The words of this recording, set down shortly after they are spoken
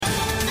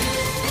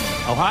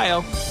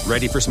Ohio,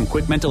 ready for some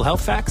quick mental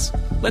health facts?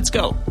 Let's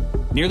go.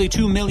 Nearly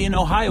 2 million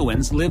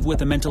Ohioans live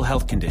with a mental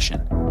health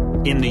condition.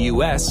 In the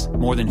U.S.,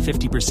 more than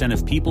 50%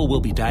 of people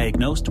will be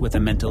diagnosed with a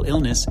mental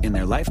illness in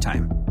their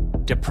lifetime.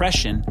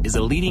 Depression is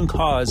a leading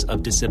cause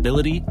of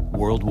disability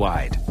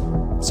worldwide.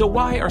 So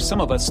why are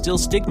some of us still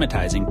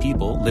stigmatizing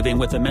people living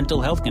with a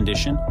mental health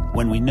condition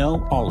when we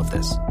know all of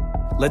this?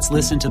 Let's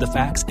listen to the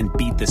facts and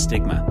beat the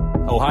stigma.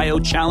 Ohio,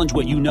 challenge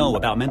what you know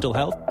about mental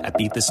health at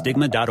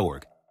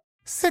beatthestigma.org.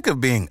 Sick of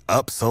being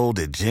upsold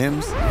at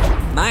gyms?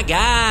 My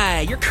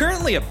guy, you're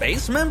currently a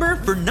base member?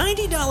 For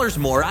 $90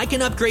 more, I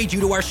can upgrade you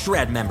to our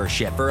Shred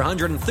membership. For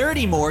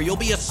 $130 more, you'll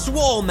be a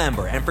Swole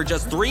member. And for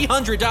just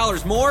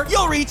 $300 more,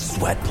 you'll reach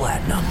Sweat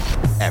Platinum.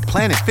 At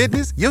Planet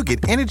Fitness, you'll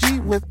get energy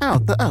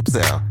without the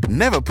upsell.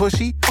 Never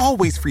pushy,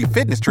 always free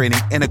fitness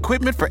training and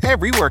equipment for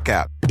every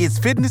workout. It's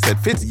fitness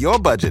that fits your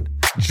budget.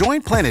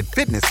 Join Planet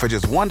Fitness for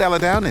just $1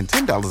 down and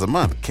 $10 a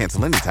month.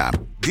 Cancel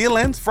anytime. Deal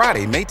ends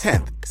Friday, May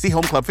 10th. See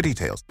Home Club for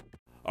details.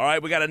 All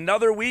right, we got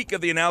another week of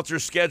the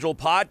Announcer's Schedule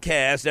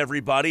podcast,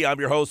 everybody. I'm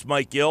your host,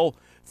 Mike Gill.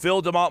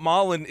 Phil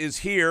DeMont-Mullen is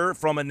here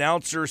from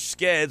Announcer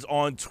Skeds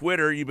on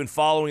Twitter. You've been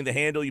following the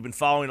handle, you've been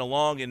following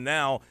along, and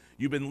now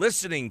you've been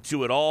listening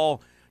to it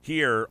all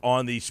here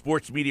on the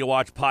Sports Media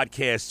Watch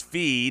podcast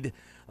feed.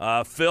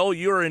 Phil,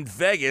 you're in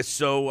Vegas,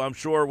 so I'm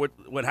sure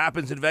what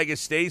happens in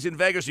Vegas stays in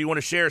Vegas. So you want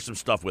to share some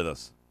stuff with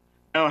us?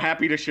 Oh,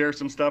 happy to share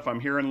some stuff. I'm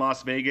here in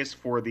Las Vegas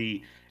for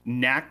the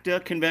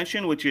NACDA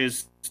convention, which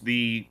is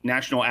the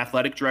National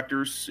Athletic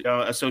Directors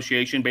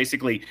Association.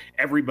 Basically,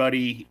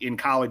 everybody in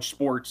college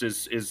sports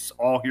is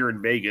all here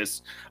in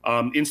Vegas.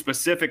 In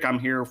specific, I'm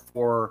here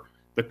for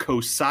the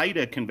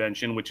COSIDA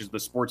convention, which is the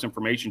Sports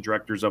Information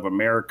Directors of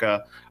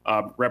America,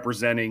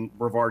 representing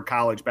Brevard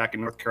College back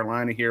in North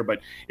Carolina here. But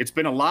it's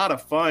been a lot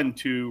of fun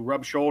to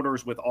rub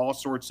shoulders with all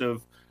sorts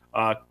of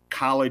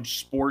college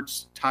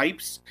sports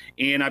types.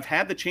 And I've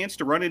had the chance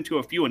to run into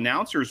a few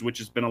announcers, which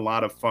has been a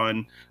lot of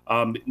fun,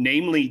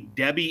 namely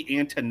Debbie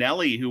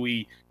Antonelli, who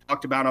we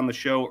talked about on the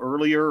show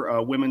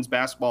earlier, Women's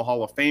Basketball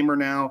Hall of Famer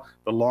now,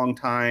 the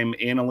longtime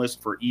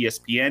analyst for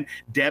ESPN.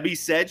 Debbie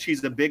said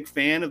she's a big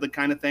fan of the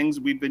kind of things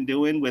we've been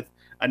doing with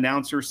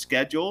announcer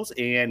schedules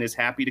and is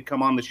happy to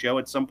come on the show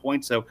at some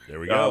point. So there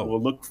we go.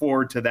 We'll look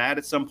forward to that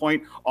at some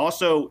point.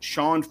 Also,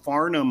 Sean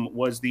Farnham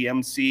was the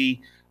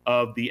MC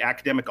of the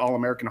Academic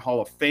All-American Hall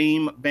of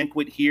Fame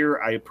banquet here.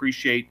 I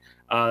appreciate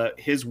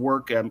his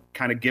work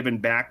kind of giving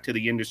back to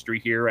the industry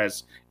here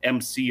as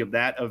MC of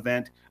that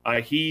event.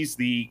 He's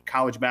the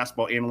college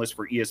basketball analyst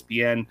for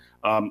ESPN.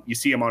 You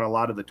see him on a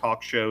lot of the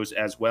talk shows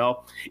as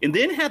well. And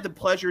then had the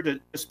pleasure to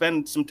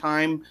spend some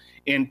time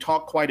and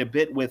talk quite a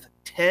bit with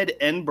Ted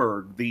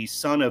Enberg, the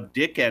son of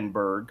Dick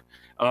Enberg.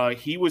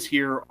 He was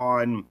here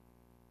on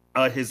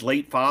his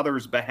late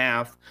father's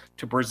behalf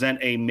to present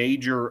a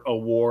major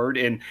award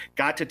and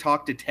got to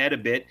talk to Ted a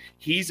bit.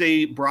 He's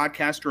a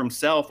broadcaster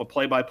himself, a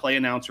play-by-play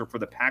announcer for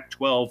the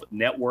Pac-12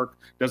 network,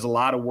 does a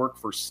lot of work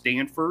for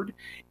Stanford.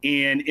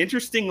 And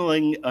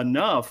interestingly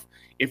enough,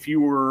 if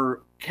you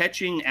were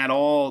catching at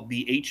all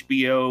the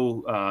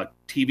HBO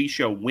TV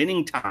show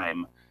Winning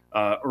Time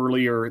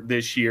earlier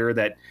this year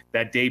that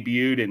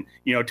debuted and,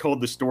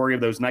 told the story of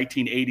those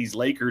 1980s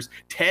Lakers,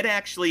 Ted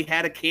actually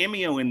had a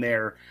cameo in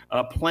there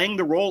playing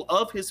the role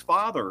of his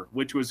father,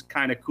 which was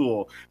kind of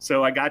cool.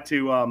 So I got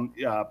to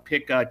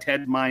pick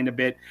Ted's mind a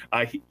bit.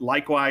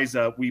 Likewise,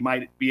 we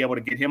might be able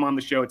to get him on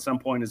the show at some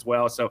point as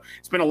well. So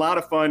it's been a lot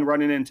of fun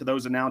running into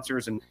those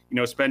announcers and,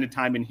 spending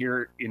time in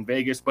here in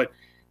Vegas. But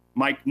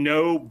Mike,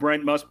 no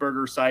Brent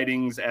Musburger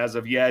sightings as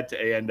of yet,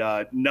 and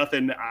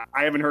nothing.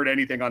 I haven't heard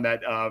anything on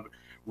that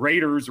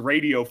Raiders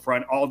radio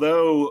front,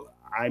 although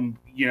I'm,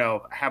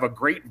 have a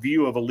great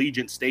view of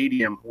Allegiant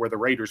Stadium where the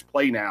Raiders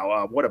play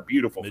now. What a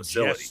beautiful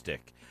facility.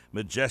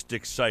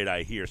 Majestic sight,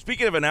 I hear.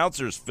 Speaking of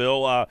announcers,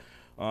 Phil,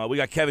 we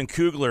got Kevin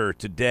Kugler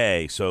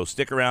today, so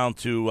stick around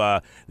to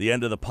the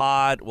end of the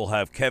pod. We'll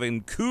have Kevin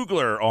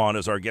Kugler on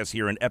as our guest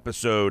here in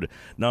episode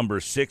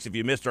number 6. If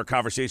you missed our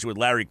conversation with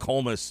Larry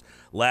Colmus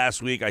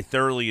last week, I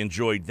thoroughly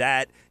enjoyed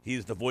that.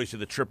 He's the voice of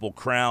the Triple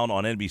Crown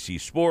on NBC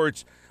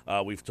Sports.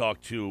 We've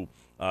talked to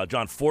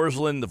John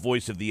Forsland, the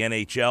voice of the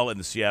NHL and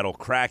the Seattle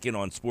Kraken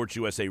on Sports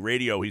USA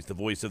Radio. He's the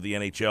voice of the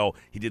NHL.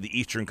 He did the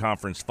Eastern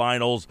Conference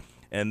Finals.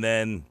 And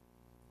then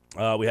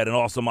we had an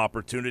awesome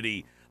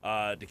opportunity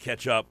to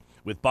catch up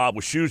with Bob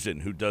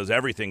Wischusen, who does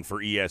everything for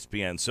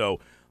ESPN. So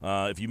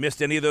if you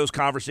missed any of those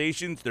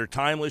conversations, they're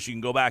timeless. You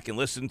can go back and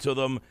listen to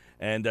them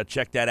and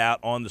check that out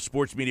on the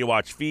Sports Media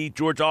Watch feed.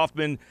 George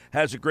Hoffman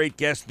has a great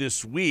guest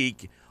this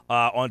week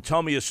on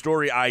Tell Me a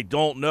Story I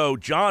Don't Know.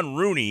 John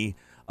Rooney.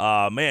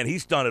 Man,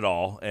 he's done it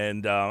all,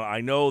 and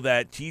I know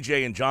that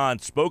TJ and John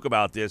spoke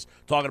about this,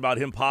 talking about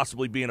him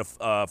possibly being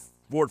a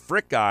Ford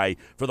Frick guy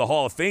for the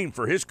Hall of Fame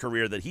for his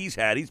career that he's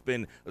had. He's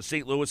been a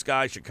St. Louis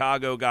guy,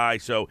 Chicago guy,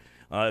 so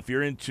if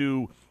you're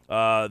into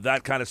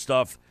that kind of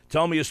stuff,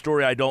 Tell Me a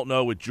Story I Don't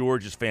Know with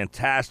George is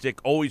fantastic.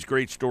 Always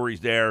great stories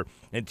there.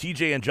 And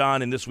TJ and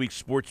John in this week's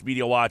Sports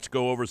Media Watch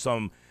go over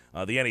some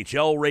the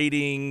NHL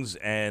ratings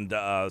and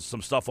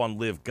some stuff on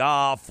Live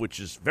Golf, which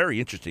is very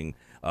interesting,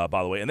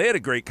 by the way. And they had a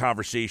great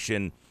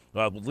conversation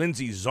with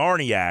Lindsay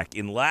Zarniak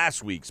in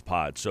last week's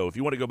pod. So if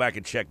you want to go back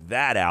and check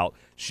that out,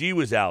 she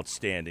was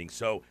outstanding.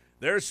 So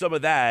there's some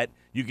of that.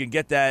 You can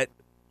get that.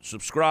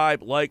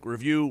 Subscribe, like,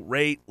 review,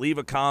 rate, leave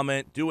a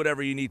comment, do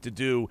whatever you need to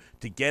do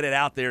to get it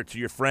out there to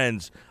your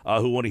friends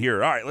who want to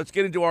hear it. All right, let's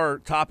get into our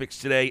topics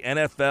today.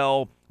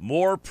 NFL,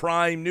 more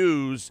prime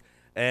news,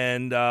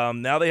 and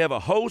now they have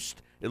a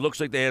host. It looks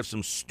like they have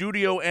some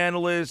studio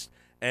analysts,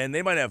 and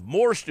they might have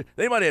more.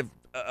 They might have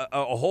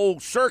a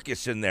whole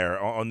circus in there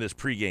on this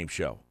pregame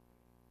show.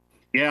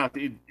 Yeah,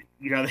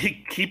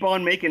 they keep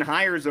on making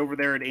hires over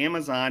there at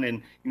Amazon,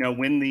 and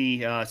when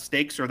the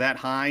stakes are that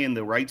high and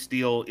the rights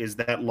deal is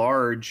that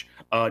large,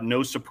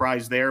 no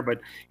surprise there.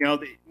 But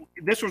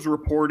this was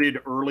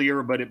reported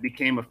earlier, but it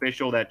became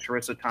official that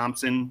Charissa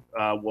Thompson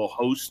will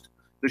host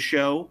the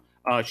show.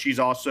 She's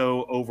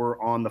also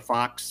over on the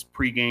Fox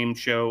pregame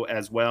show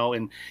as well.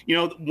 And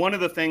one of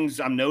the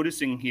things I'm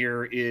noticing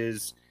here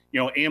is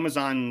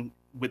Amazon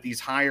with these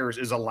hires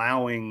is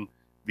allowing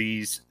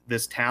this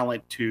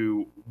talent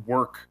to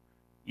work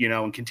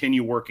and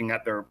continue working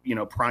at their,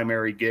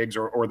 primary gigs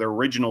or their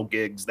original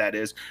gigs, that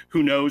is.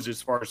 Who knows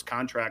as far as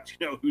contracts,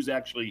 who's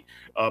actually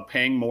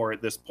paying more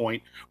at this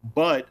point.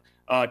 But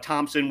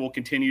Thompson will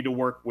continue to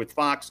work with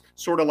Fox,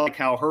 sort of like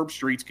how Herb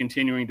Street's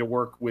continuing to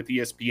work with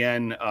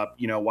ESPN,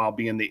 while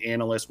being the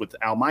analyst with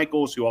Al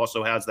Michaels, who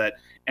also has that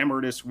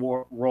emeritus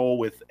role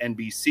with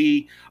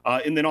NBC.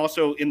 And then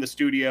also in the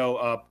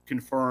studio,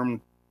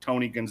 confirmed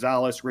Tony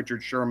Gonzalez,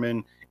 Richard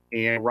Sherman,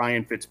 and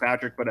Ryan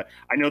Fitzpatrick. But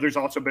I know there's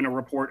also been a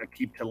report of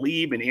Aqib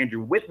Talib and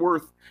Andrew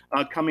Whitworth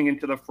coming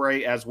into the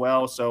fray as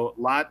well. So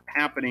a lot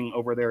happening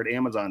over there at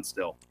Amazon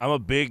still. I'm a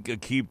big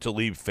Aqib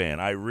Talib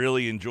fan. I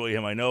really enjoy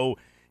him. I know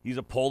he's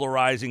a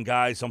polarizing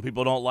guy. Some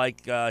people don't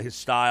like his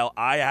style.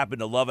 I happen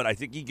to love it. I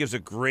think he gives a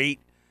great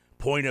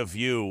point of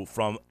view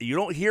from – you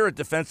don't hear a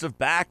defensive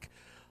back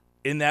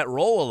in that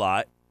role a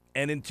lot.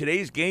 And in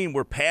today's game,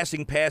 we're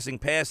passing.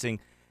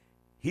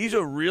 He's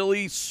a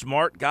really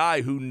smart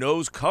guy who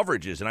knows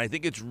coverages, and I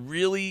think it's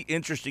really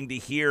interesting to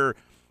hear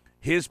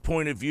his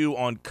point of view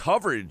on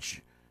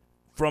coverage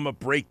from a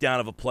breakdown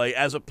of a play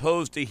as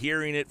opposed to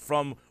hearing it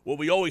from what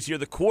we always hear,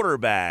 the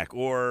quarterback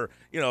or,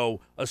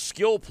 a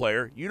skill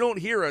player. You don't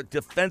hear a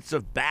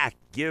defensive back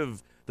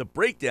give the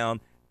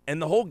breakdown,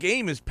 and the whole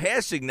game is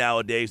passing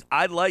nowadays.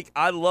 I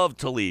love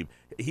Talib.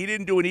 He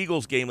didn't do an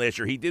Eagles game last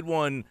year. He did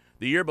one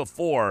the year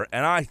before,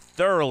 and I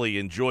thoroughly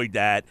enjoyed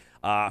that.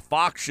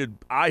 Fox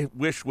I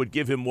wish would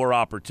give him more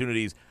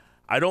opportunities.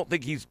 I don't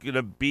think he's going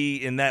to be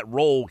in that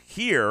role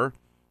here,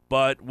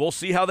 but we'll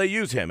see how they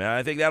use him. And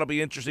I think that'll be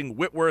interesting.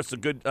 Whitworth's a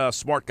good,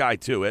 smart guy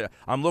too.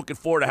 I'm looking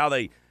forward to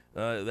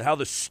how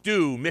the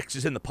stew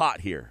mixes in the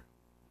pot here.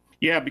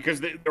 Yeah, because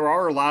there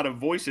are a lot of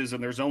voices,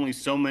 and there's only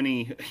so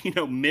many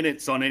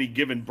minutes on any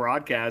given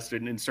broadcast,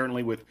 and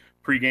certainly with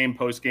pregame,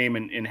 postgame,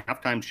 and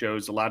halftime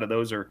shows, a lot of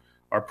those are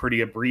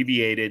pretty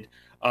abbreviated.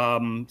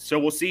 So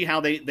we'll see how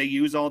they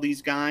use all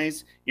these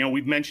guys.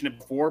 We've mentioned it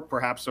before.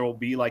 Perhaps there will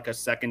be like a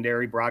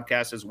secondary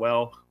broadcast as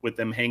well with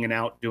them hanging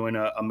out doing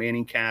a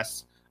Manning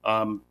Cast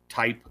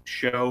type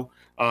show.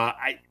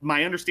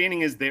 My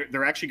understanding is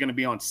they're actually going to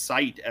be on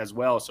site as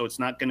well. So it's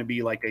not going to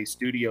be like a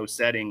studio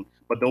setting,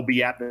 but they'll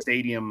be at the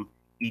stadium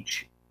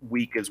each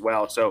week as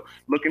well. So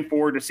looking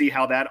forward to see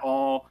how that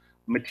all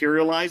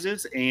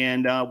materializes,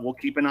 and we'll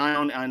keep an eye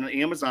on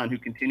Amazon, who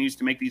continues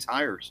to make these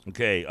hires.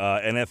 Okay,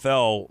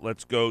 NFL,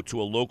 let's go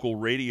to a local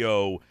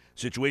radio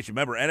situation.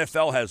 Remember,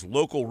 NFL has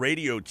local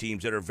radio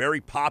teams that are very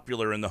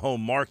popular in the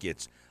home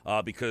markets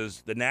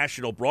because the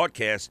national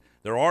broadcast,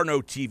 there are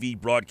no TV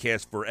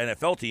broadcasts for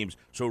NFL teams,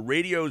 so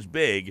radio's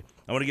big.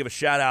 I want to give a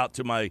shout-out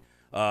to my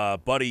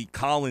buddy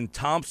Colin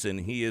Thompson.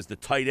 He is the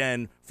tight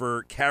end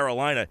for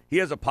Carolina. He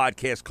has a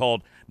podcast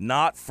called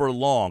Not For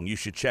Long. You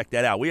should check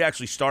that out. We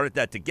actually started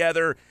that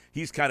together.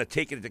 He's kind of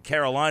taken it to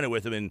Carolina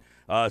with him, and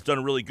it's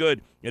done really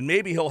good. And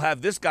maybe he'll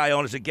have this guy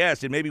on as a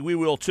guest, and maybe we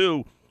will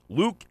too.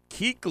 Luke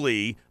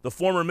Kuechly, the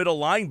former middle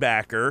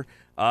linebacker,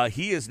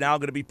 he is now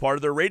going to be part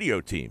of their radio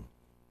team.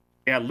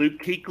 Yeah,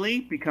 Luke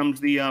Kuechly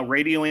becomes the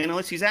radio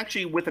analyst. He's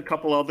actually with a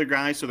couple other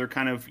guys, so they're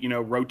kind of,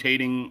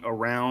 rotating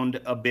around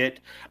a bit.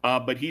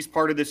 But he's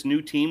part of this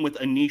new team with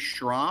Anish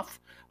Shroff,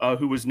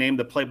 who was named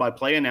the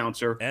play-by-play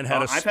announcer. And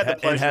had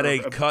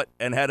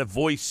a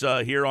voice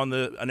here on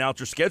the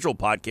Announcer Schedule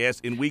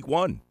podcast in Week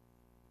 1.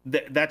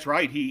 That's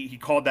right. He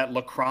called that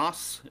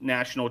lacrosse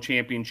national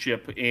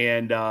championship,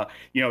 and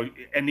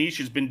Anish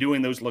has been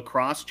doing those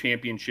lacrosse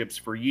championships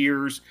for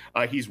years.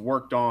 He's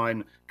worked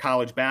on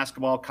college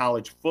basketball,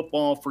 college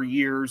football for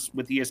years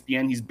with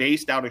ESPN. He's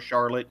based out of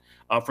Charlotte.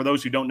 For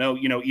those who don't know,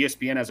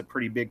 ESPN has a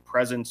pretty big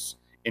presence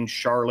in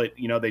Charlotte.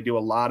 They do a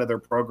lot of their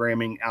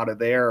programming out of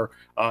there,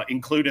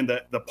 including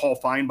the Paul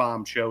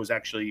Feinbaum show is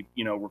actually,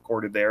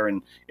 recorded there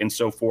and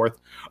so forth.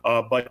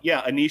 But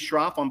yeah, Anish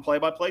Shroff on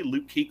play-by-play,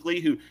 Luke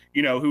Kuechly,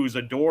 who's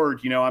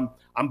adored.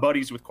 I'm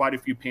buddies with quite a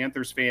few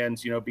Panthers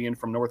fans, being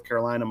from North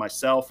Carolina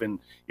myself, and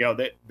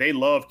they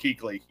love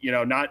Kuechly.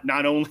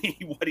 Not only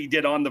what he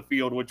did on the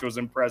field, which was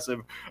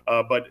impressive,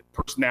 but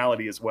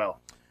personality as well.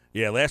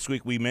 Yeah, last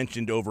week we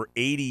mentioned over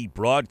 80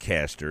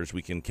 broadcasters.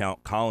 We can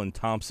count Colin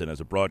Thompson as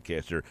a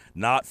broadcaster.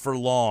 Not for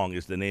Long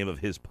is the name of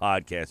his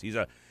podcast.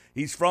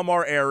 He's from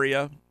our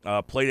area,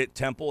 played at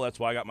Temple. That's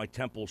why I got my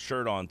Temple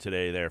shirt on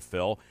today there,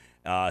 Phil.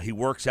 He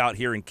works out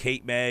here in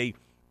Cape May,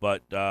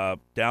 but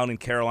down in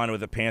Carolina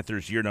with the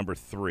Panthers, year number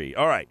 3.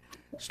 All right.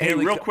 Hey,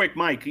 real quick,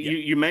 Mike,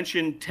 you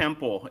mentioned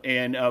Temple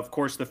and, of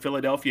course, the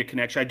Philadelphia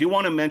connection. I do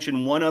want to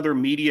mention one other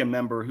media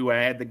member who I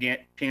had the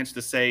chance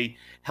to say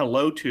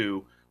hello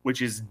to,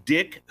 which is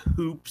Dick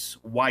Hoops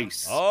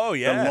Weiss. Oh,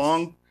 yes.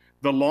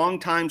 The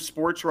longtime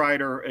sports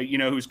writer,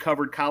 who's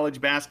covered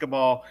college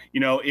basketball,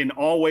 in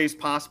all ways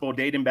possible,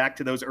 dating back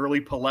to those early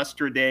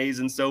Palestra days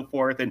and so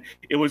forth. And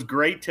it was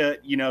great to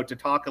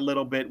talk a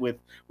little bit with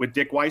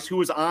Dick Weiss, who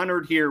was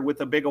honored here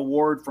with a big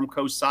award from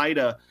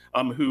COSIDA,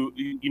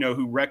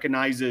 who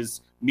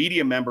recognizes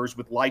media members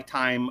with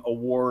lifetime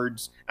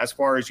awards as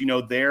far as,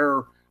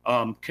 their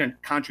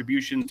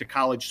contributions to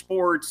college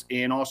sports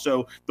and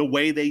also the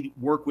way they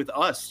work with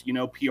us,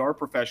 PR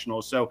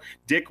professionals. So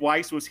Dick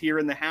Weiss was here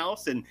in the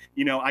house, and,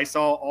 I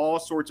saw all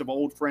sorts of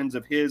old friends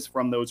of his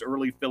from those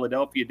early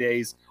Philadelphia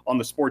days on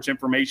the sports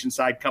information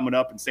side coming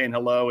up and saying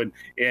hello,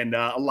 and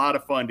a lot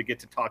of fun to get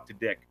to talk to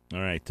Dick.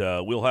 All right.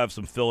 We'll have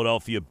some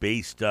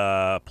Philadelphia-based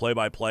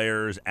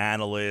play-by-players,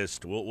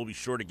 analysts. We'll be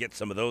sure to get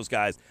some of those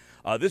guys.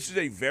 This is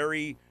a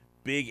very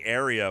big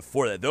area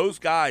for that. Those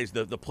guys,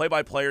 the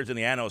play-by-players and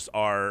the analysts,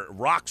 are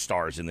rock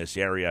stars in this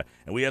area,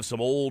 and we have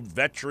some old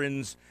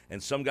veterans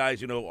and some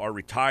guys, are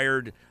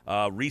retired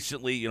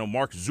recently.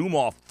 Mark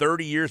Zumoff,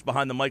 30 years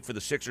behind the mic for the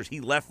Sixers. He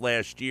left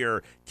last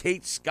year.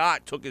 Kate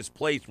Scott took his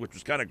place, which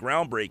was kind of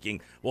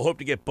groundbreaking. We'll hope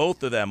to get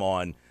both of them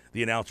on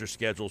the Announcer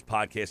Schedules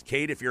podcast.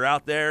 Kate, if you're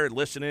out there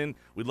listening,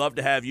 we'd love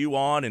to have you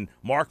on, and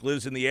Mark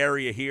lives in the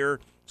area here,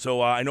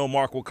 so I know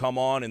Mark will come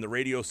on, and the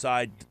radio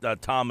side,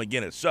 Tom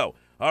McGinnis. So,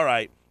 all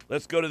right.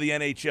 Let's go to the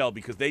NHL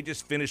because they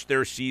just finished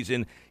their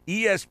season.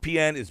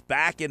 ESPN is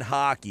back in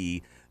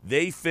hockey.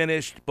 They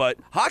finished, but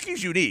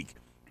hockey's unique.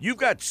 You've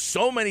got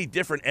so many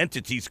different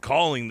entities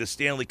calling the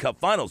Stanley Cup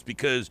Finals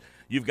because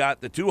you've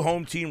got the 2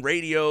 home team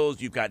radios,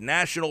 you've got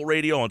national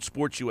radio on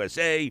Sports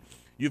USA,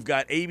 you've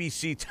got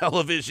ABC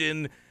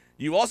television,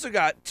 you also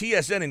got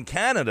TSN in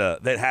Canada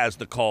that has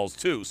the calls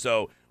too.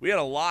 So we had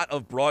a lot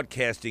of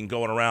broadcasting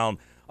going around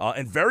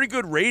and very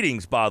good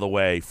ratings, by the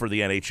way, for the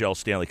NHL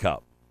Stanley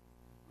Cup.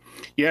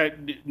 Yeah,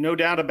 no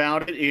doubt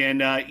about it.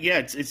 And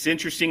it's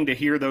interesting to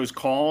hear those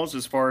calls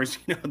as far as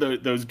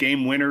those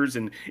game winners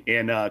and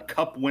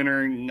cup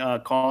winning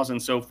calls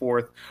and so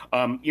forth.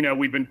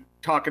 We've been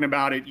talking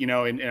about it,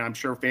 and I'm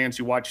sure fans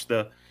who watch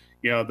the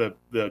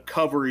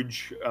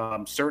coverage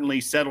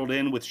certainly settled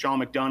in with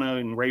Sean McDonough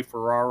and Ray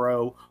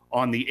Ferraro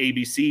on the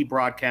ABC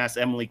broadcast,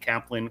 Emily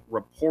Kaplan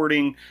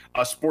reporting.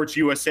 Sports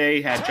USA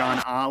had John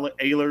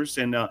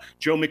Ehlers and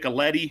Joe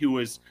Micheletti, who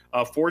was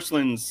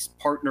Forsland's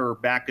partner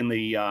back in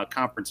the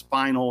conference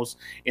finals.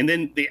 And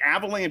then the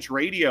Avalanche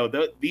radio,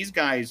 these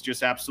guys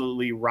just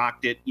absolutely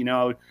rocked it.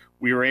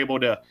 We were able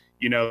to,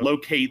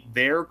 locate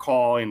their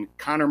call, and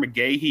Connor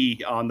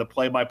McGahey on the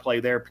play-by-play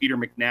there, Peter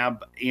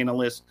McNabb,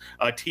 analyst.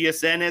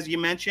 TSN, as you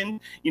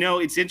mentioned,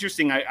 it's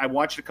interesting. I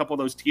watched a couple of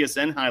those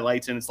TSN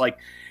highlights, and it's like,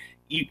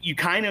 you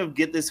kind of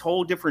get this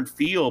whole different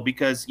feel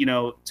because,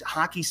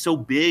 hockey's so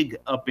big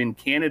up in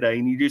Canada,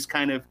 and you just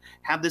kind of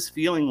have this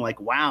feeling like,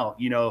 wow,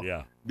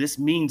 this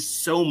means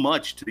so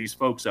much to these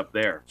folks up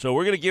there. So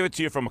we're going to give it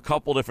to you from a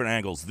couple different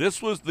angles.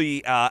 This was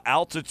the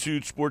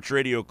Altitude Sports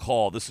Radio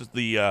call. This is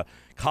the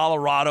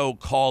Colorado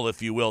call,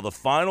 if you will, the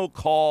final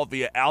call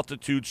via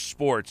Altitude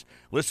Sports.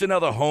 Listen how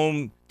the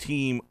home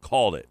team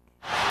called it.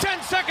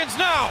 10 seconds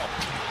now.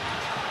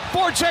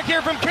 Forecheck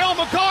here from Cale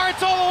Makar.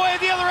 It's all the way at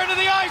the other end of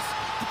the ice.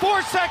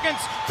 4 seconds,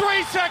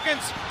 3 seconds,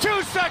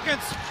 2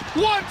 seconds,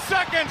 1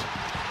 second.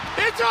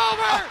 It's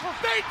over.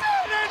 They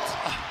did it.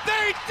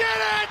 They did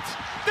it.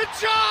 The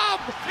job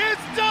is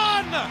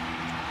done.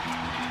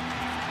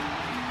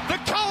 The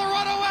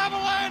Colorado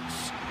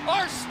Avalanche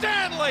are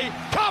Stanley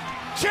Cup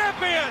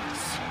champions.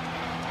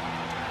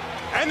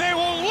 And they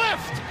will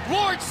lift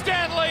Lord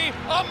Stanley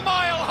a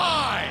mile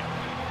high.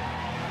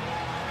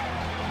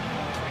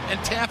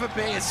 And Tampa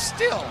Bay is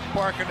still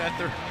barking at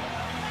their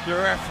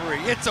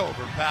referee. It's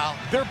over, pal.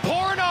 They're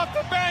pouring off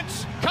the bench.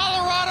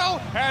 Colorado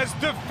has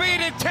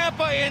defeated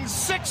Tampa in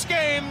 6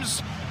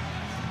 games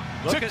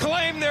to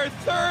claim their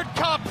 3rd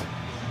cup.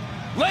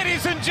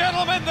 Ladies and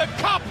gentlemen, the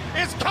cup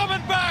is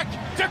coming back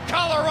to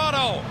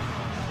Colorado.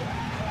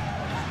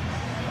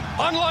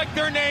 Unlike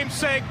their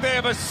namesake, they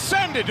have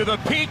ascended to the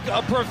peak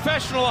of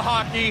professional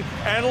hockey,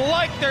 and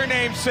like their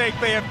namesake,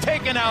 they have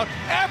taken out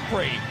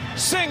every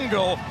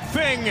single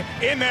thing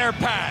in their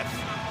path.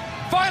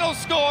 Final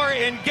score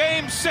in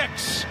Game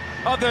 6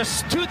 of the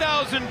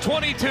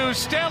 2022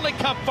 Stanley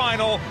Cup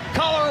Final,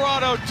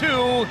 Colorado 2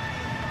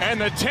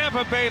 and the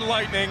Tampa Bay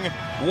Lightning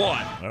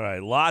 1. All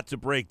right, lot to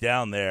break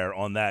down there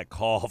on that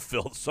call,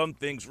 Phil. Some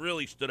things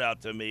really stood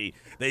out to me.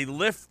 They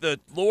lift the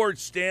Lord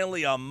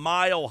Stanley a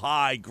mile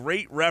high.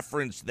 Great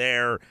reference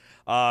there.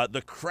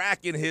 The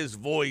crack in his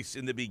voice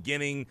in the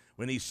beginning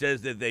when he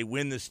says that they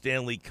win the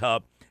Stanley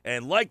Cup.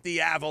 And like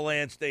the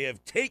Avalanche, they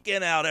have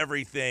taken out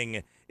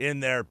everything in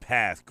their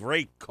path.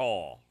 Great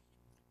call.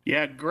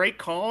 Yeah, great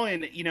call.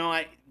 And,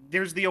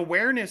 there's the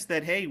awareness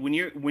that, hey, when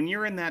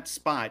you're in that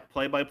spot,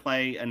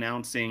 play-by-play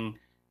announcing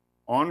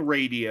on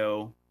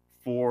radio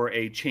for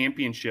a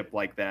championship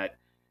like that,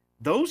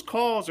 those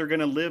calls are going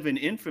to live in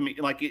infamy.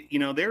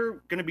 They're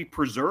going to be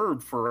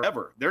preserved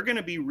forever. They're going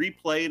to be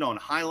replayed on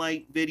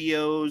highlight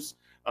videos,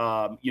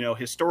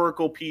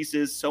 historical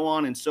pieces, so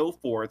on and so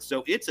forth.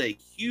 So it's a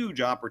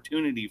huge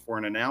opportunity for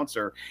an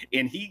announcer.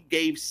 And he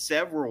gave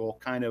several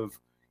kind of,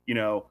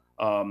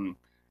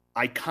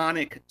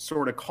 iconic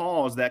sort of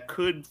calls that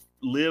could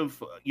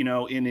live,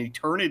 in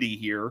eternity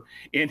here.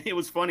 And it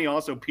was funny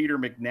also, Peter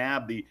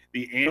McNabb,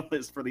 the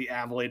analyst for the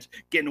Avalanche,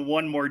 getting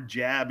one more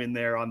jab in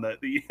there on the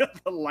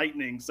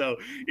Lightning. So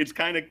it's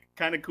kind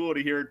of cool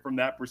to hear it from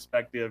that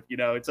perspective.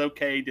 It's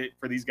okay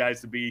for these guys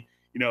to be,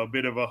 a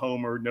bit of a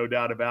homer, no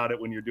doubt about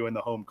it, when you're doing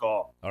the home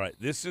call. All right,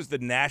 this is the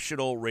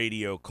national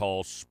radio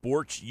call,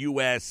 Sports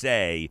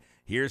USA.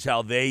 Here's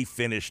how they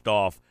finished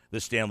off the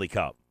Stanley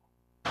Cup.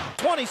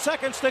 20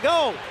 seconds to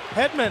go.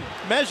 Hedman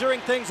measuring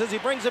things as he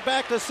brings it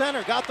back to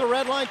center. Got the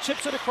red line,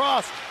 chips it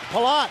across.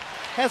 Palat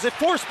has it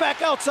forced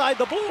back outside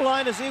the blue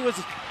line as he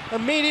was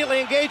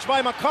immediately engaged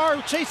by Makar,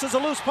 who chases a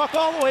loose puck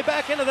all the way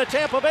back into the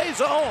Tampa Bay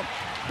zone.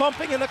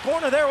 Bumping in the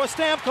corner there was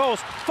Stamkos.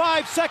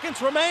 5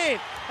 seconds remain.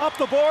 Up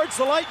the boards,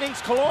 the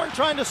Lightning's Killorn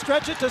trying to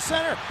stretch it to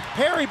center.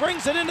 Perry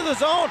brings it into the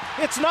zone.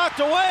 It's knocked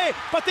away,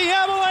 but the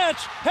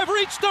Avalanche have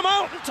reached the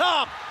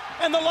mountaintop,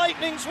 and the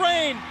Lightning's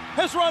reign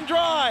has run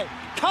dry.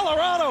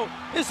 Colorado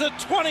is the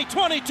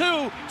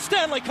 2022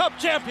 Stanley Cup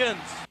champions.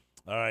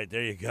 All right,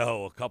 there you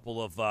go. A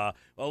couple of a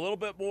little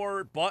bit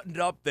more buttoned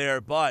up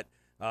there, but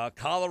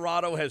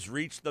Colorado has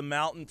reached the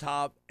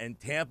mountaintop, and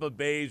Tampa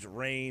Bay's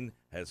reign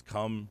has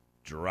come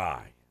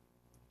dry.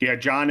 Yeah,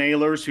 John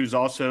Ehlers, who's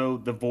also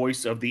the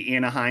voice of the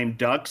Anaheim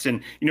Ducks.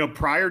 And,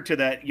 prior to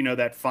that,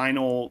 that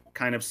final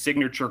kind of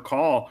signature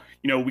call,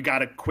 we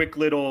got a quick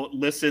little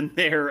listen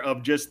there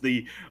of just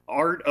the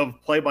art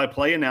of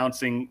play-by-play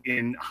announcing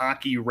in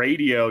hockey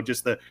radio,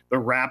 just the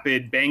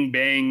rapid bang,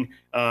 bang,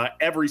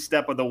 every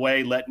step of the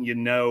way, letting you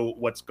know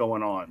what's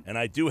going on. And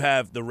I do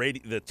have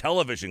the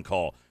television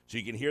call, so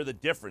you can hear the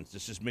difference.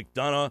 This is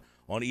McDonough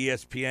on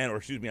ESPN, or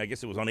excuse me, I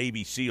guess it was on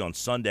ABC on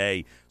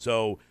Sunday.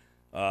 So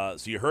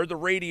you heard the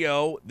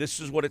radio.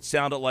 This is what it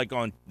sounded like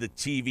on the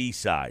TV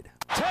side.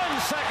 10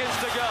 seconds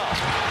to go.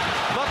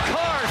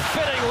 Makar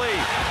fittingly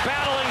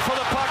battling for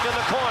the puck in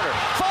the corner.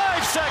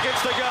 5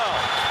 seconds to go.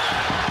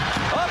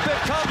 Up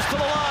it comes to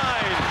the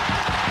line.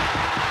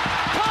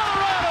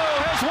 Colorado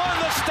has won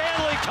the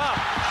Stanley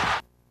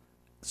Cup.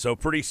 So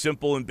pretty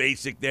simple and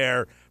basic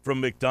there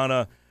from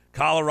McDonough.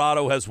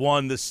 Colorado has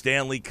won the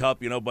Stanley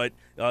Cup, but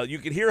you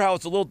can hear how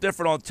it's a little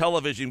different on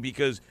television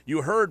because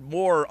you heard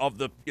more of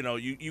the,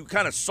 you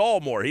kind of saw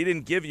more. He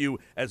didn't give you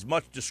as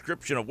much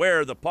description of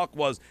where the puck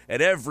was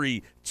at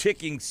every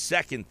ticking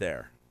second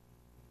there.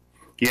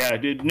 Yeah,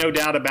 no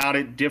doubt about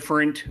it.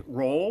 Different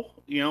role.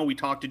 We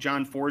talked to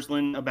John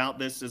Forsland about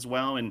this as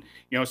well. And,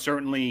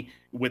 certainly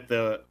with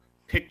the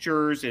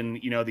pictures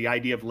and, the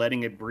idea of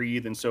letting it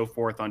breathe and so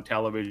forth on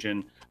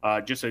television,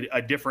 just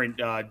a different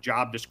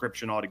job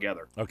description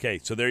altogether. Okay,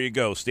 so there you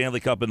go. Stanley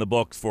Cup in the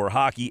books for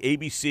hockey.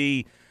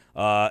 ABC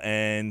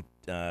and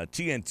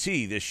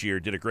TNT this year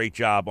did a great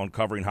job on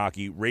covering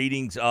hockey.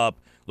 Ratings up.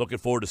 Looking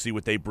forward to see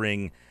what they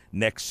bring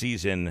next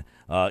season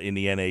in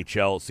the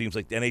NHL. It seems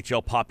like the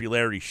NHL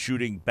popularity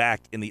shooting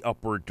back in the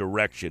upward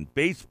direction.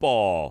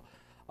 Baseball.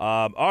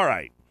 All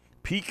right.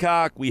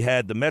 Peacock, we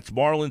had the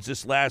Mets-Marlins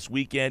this last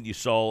weekend. You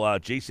saw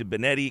Jason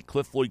Benetti,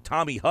 Cliff Floyd,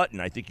 Tommy Hutton.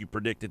 I think you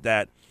predicted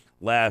that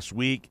last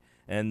week.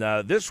 And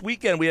this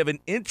weekend, we have an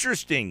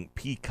interesting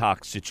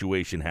Peacock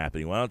situation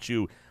happening. Why don't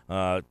you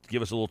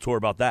give us a little tour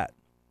about that?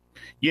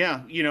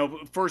 Yeah,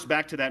 first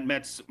back to that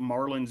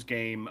Mets-Marlins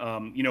game,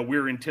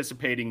 we're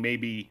anticipating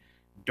maybe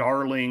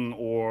Darling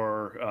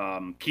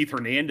or Keith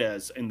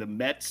Hernandez in the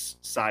Mets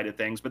side of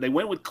things, but they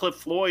went with Cliff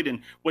Floyd. And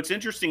what's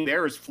interesting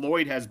there is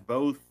Floyd has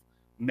both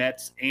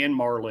Mets and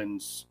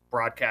Marlins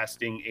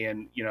broadcasting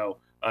and,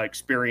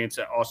 experience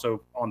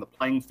also on the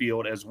playing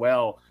field as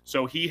well.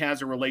 So he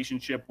has a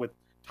relationship with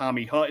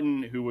Tommy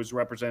Hutton, who was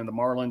representing the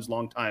Marlins,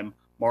 longtime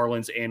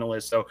Marlins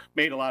analyst. So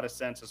made a lot of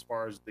sense as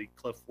far as the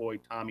Cliff Floyd,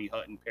 Tommy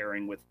Hutton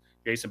pairing with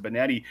Jason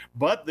Benetti.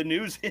 But the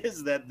news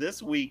is that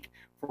this week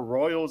for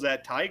Royals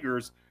at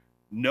Tigers,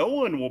 no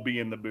one will be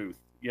in the booth,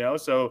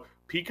 so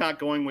Peacock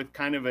going with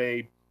kind of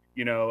a,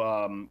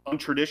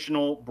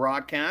 untraditional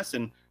broadcast.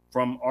 And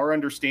from our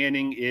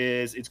understanding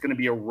is it's going to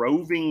be a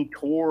roving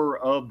tour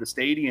of the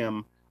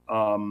stadium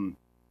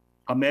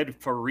Ahmed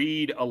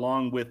Fareed,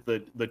 along with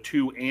the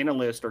two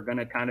analysts, are going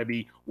to kind of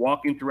be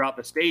walking throughout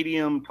the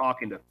stadium,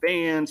 talking to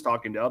fans,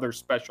 talking to other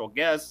special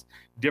guests,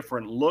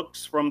 different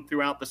looks from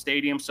throughout the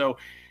stadium. So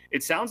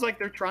it sounds like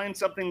they're trying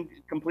something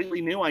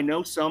completely new. I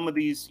know some of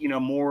these,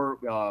 more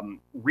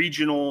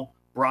regional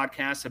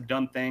broadcasts have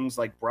done things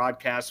like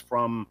broadcasts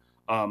from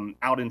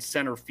out in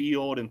center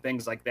field and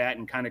things like that,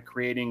 and kind of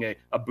creating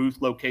a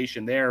booth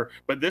location there.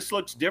 But this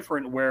looks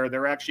different, where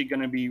they're actually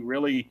going to be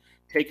really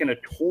taking a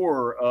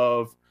tour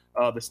of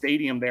the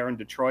stadium there in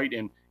Detroit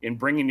and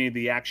bringing you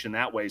the action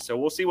that way. So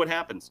we'll see what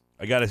happens.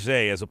 I got to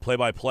say, as a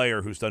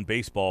play-by-player who's done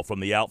baseball from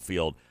the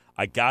outfield,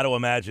 I got to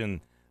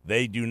imagine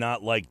they do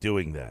not like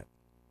doing that.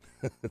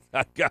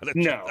 I got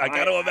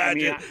to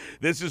imagine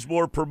this is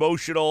more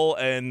promotional,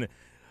 and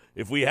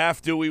if we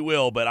have to, we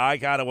will. But I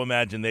got to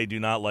imagine they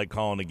do not like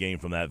calling a game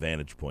from that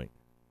vantage point.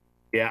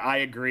 Yeah, I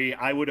agree.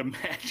 I would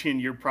imagine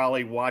you're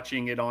probably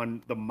watching it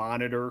on the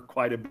monitor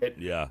quite a bit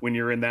when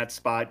you're in that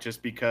spot,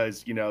 just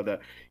because,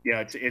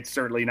 it's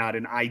certainly not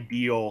an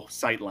ideal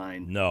sight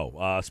line.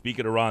 No.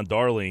 Speaking of Ron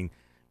Darling,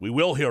 we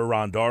will hear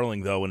Ron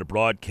Darling, though, in the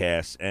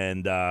broadcast,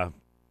 and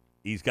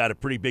he's got a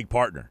pretty big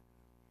partner.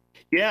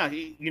 Yeah,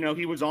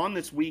 he was on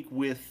this week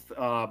with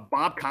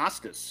Bob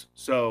Costas.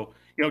 So,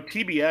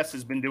 TBS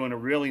has been doing a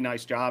really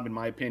nice job, in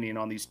my opinion,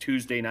 on these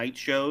Tuesday night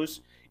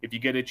shows. If you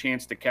get a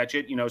chance to catch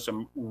it,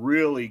 some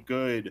really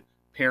good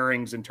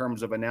pairings in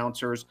terms of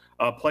announcers,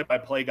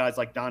 play-by-play guys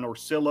like Don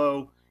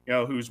Orsillo,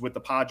 who's with the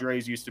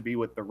Padres, used to be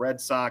with the Red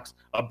Sox,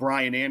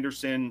 Brian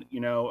Anderson,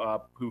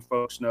 who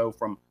folks know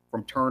from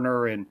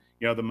Turner and,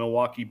 the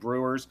Milwaukee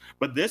Brewers.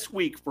 But this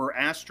week for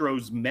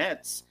Astros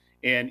Mets,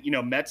 and,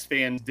 Mets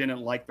fans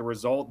didn't like the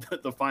result.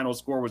 The final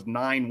score was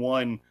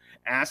 9-1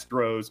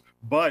 Astros.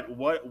 But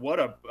what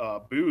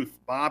a booth.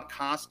 Bob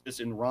Costas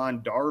and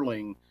Ron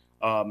Darling,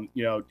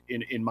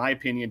 in my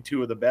opinion,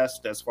 two of the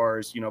best as far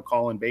as,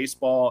 calling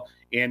baseball.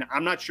 And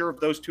I'm not sure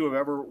if those two have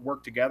ever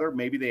worked together.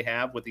 Maybe they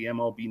have with the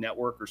MLB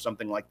Network or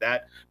something like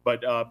that.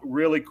 But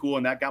really cool.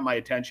 And that got my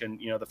attention,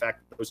 the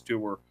fact that those two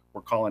were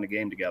calling a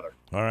game together.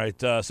 All right.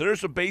 So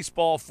there's some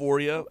baseball for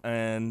you.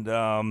 And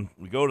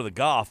we go to the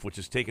golf, which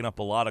has taken up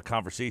a lot of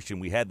conversation.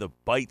 We had the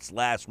bites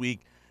last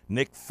week.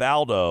 Nick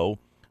Faldo,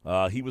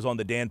 he was on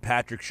the Dan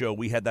Patrick Show.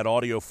 We had that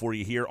audio for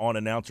you here on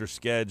Announcer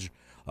Schedule,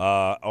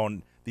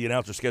 on the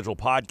Announcer Schedule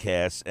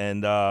podcast.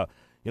 And,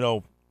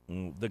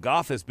 the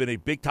golf has been a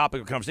big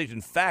topic of conversation.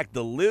 In fact,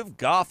 the Live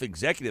Golf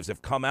executives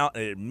have come out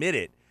and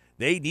admitted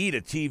they need a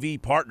TV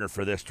partner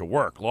for this to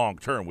work long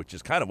term, which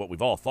is kind of what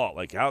we've all thought.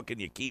 Like, how can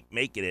you keep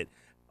making it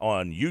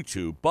on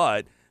YouTube?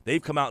 But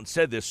they've come out and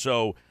said this.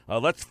 So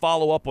let's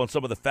follow up on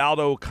some of the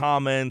Faldo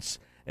comments,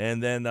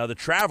 and then the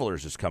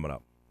Travelers is coming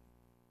up.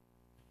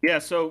 Yeah,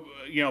 so,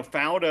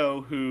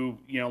 Faldo, who,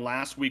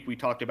 last week we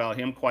talked about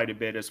him quite a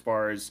bit as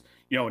far as,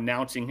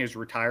 announcing his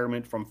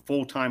retirement from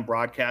full-time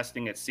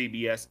broadcasting at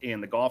CBS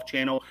and the Golf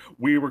Channel.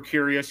 We were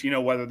curious,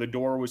 whether the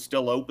door was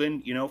still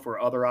open,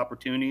 for other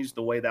opportunities,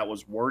 the way that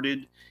was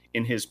worded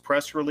in his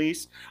press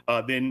release.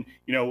 Then,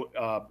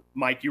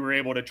 Mike, you were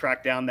able to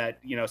track down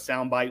that,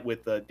 soundbite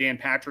with the Dan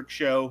Patrick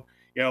Show,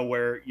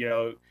 where,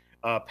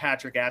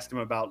 Patrick asked him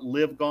about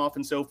Live Golf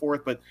and so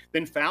forth. But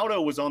then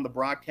Faldo was on the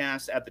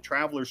broadcast at the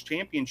Travelers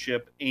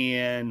Championship,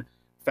 and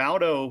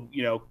Faldo,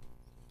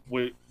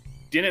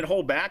 didn't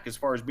hold back as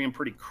far as being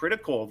pretty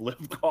critical of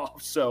Live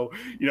Golf. So,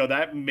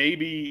 that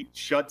maybe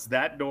shuts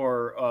that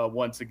door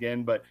once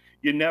again, but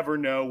you never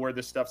know where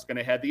this stuff's going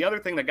to head. The other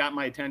thing that got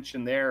my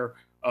attention there,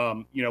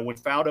 when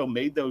Faldo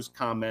made those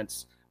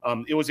comments,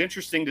 it was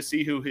interesting to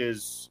see who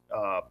his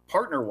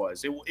partner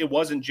was. It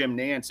wasn't Jim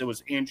Nantz. It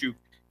was Andrew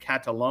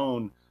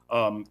Catalone.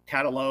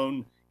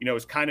 Catalone,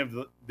 is kind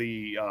of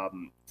the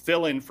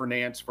fill-in for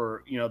Nantz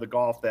for, the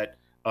golf that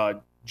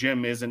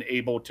Jim isn't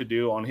able to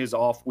do on his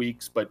off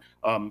weeks. But,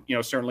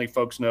 certainly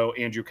folks know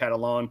Andrew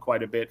Catalone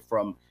quite a bit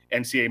from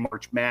NCAA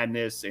March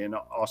Madness and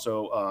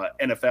also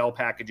NFL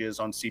packages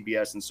on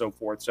CBS and so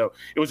forth. So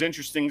it was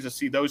interesting to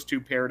see those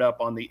two paired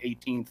up on the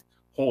 18th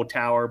hole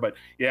tower. But,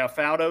 yeah,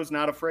 Faldo's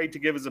not afraid to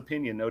give his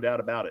opinion, no doubt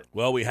about it.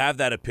 Well, we have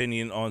that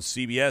opinion on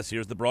CBS.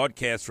 Here's the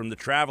broadcast from the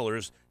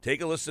Travelers.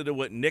 Take a listen to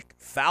what Nick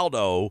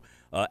Faldo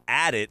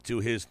added to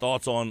his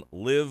thoughts on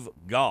Live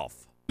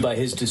Golf. By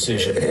his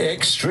decision?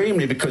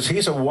 Extremely, because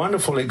he's a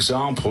wonderful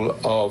example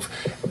of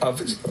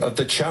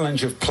the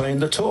challenge of playing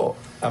the tour.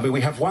 I mean,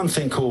 we have one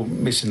thing called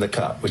missing the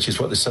cut, which is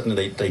what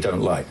suddenly they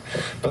don't like.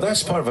 But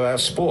that's part of our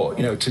sport,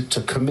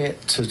 to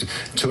commit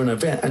to an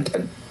event.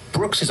 And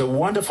Brooks is a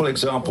wonderful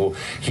example.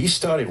 He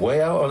started way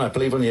out on, I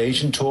believe, on the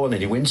Asian tour, and then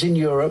he wins in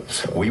Europe.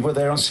 We were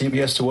there on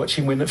CBS to watch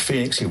him win at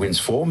Phoenix. He wins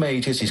 4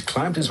 majors. He's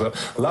climbed as well.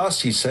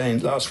 Last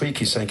week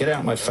he's saying, get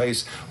out of my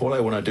face. All I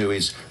want to do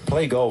is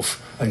play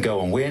golf and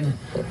go and win.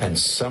 And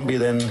somebody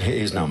then hit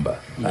his number,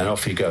 and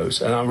off he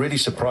goes. And I'm really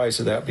surprised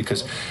at that,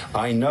 because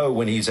I know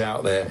when he's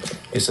out there,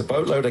 it's a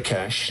boatload of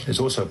cash. There's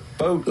also a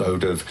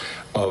boatload of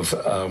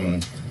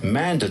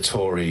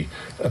mandatory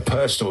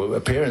personal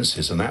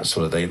appearances and that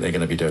sort of thing they're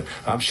going to be doing.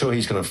 I'm sure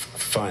he's going to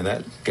find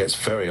that gets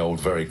very old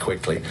very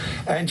quickly.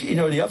 And,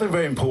 the other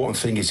very important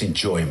thing is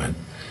enjoyment.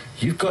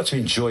 You've got to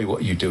enjoy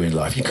what you do in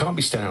life. You can't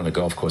be standing on a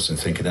golf course and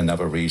thinking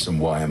another reason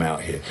why I'm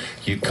out here.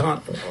 You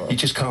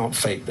just can't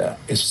fake that.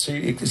 It's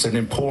an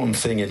important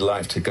thing in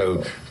life to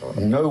go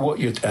know what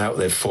you're out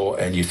there for,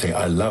 and you think,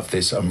 I love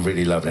this, I'm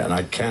really loving it. And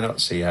I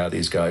cannot see how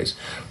these guys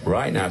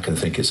right now can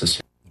think it's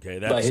a... Okay,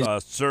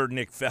 that's Sir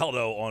Nick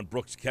Faldo on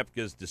Brooks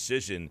Koepka's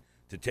decision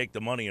to take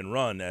the money and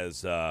run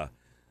as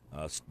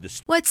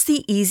What's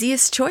the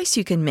easiest choice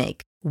you can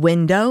make?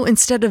 Window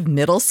instead of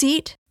middle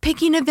seat?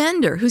 Picking a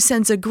vendor who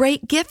sends a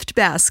great gift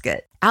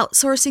basket?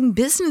 Outsourcing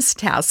business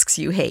tasks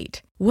you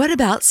hate? What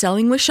about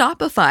selling with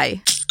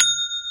Shopify?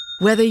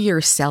 Whether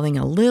you're selling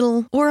a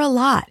little or a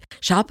lot,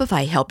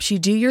 Shopify helps you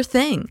do your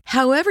thing,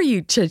 however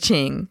you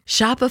cha-ching.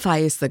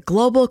 Shopify is the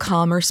global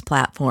commerce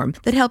platform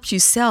that helps you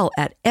sell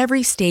at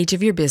every stage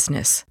of your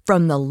business.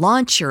 From the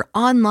launch your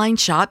online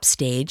shop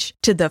stage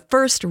to the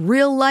first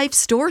real-life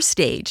store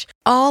stage,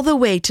 all the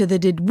way to the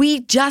did we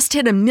just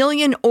hit 1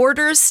 million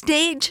orders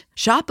stage.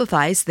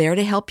 Shopify's there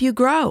to help you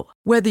grow.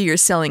 Whether you're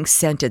selling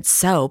scented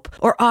soap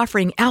or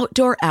offering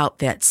outdoor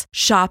outfits,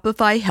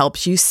 Shopify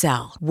helps you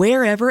sell.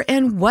 Wherever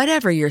and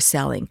whatever you're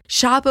selling,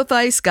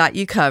 Shopify's got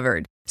you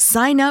covered.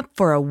 Sign up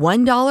for a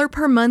 $1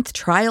 per month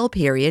trial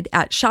period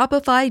at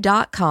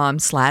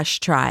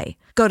shopify.com/try.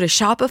 Go to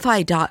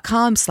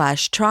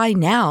shopify.com/try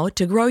now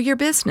to grow your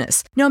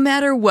business, no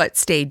matter what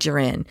stage you're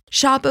in.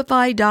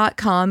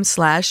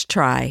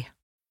 Shopify.com/try.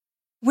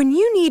 When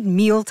you need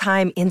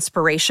mealtime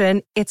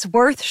inspiration, it's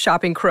worth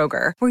shopping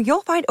Kroger, where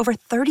you'll find over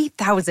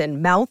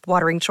 30,000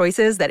 mouth-watering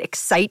choices that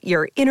excite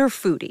your inner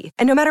foodie.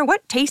 And no matter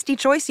what tasty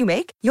choice you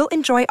make, you'll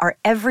enjoy our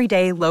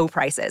everyday low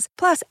prices,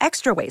 plus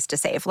extra ways to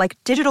save, like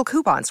digital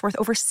coupons worth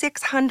over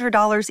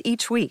 $600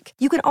 each week.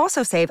 You can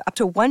also save up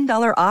to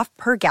 $1 off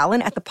per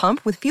gallon at the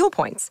pump with fuel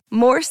points.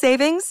 More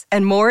savings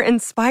and more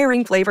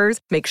inspiring flavors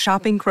make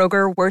shopping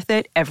Kroger worth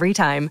it every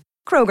time.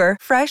 Kroger,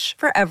 fresh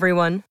for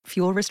everyone.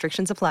 Fuel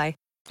restrictions apply.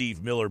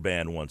 Steve Miller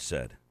Band once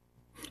said.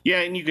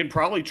 Yeah, and you can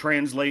probably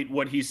translate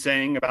what he's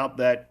saying about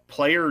that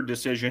player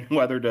decision,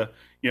 whether to,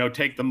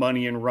 take the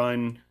money and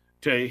run,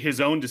 to his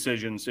own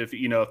decisions, if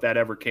that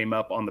ever came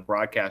up on the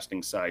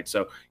broadcasting side.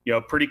 So,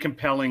 pretty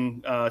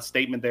compelling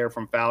statement there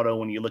from Faldo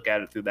when you look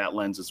at it through that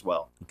lens as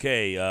well.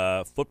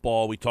 Okay,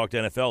 football, we talked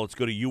NFL. Let's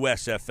go to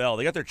USFL.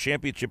 They got their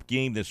championship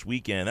game this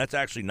weekend. That's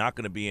actually not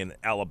going to be in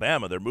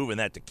Alabama. They're moving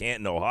that to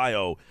Canton,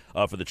 Ohio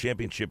for the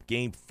championship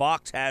game.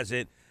 Fox has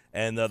it.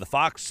 And the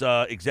Fox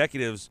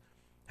executives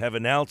have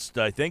announced,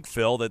 I think,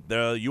 Phil, that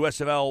the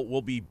USFL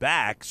will be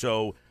back.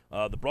 So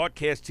the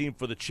broadcast team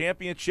for the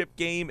championship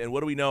game, and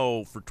what do we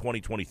know for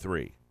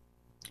 2023?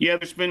 Yeah,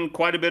 there's been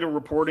quite a bit of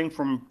reporting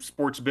from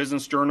Sports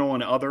Business Journal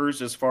and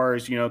others as far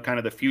as, kind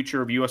of the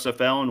future of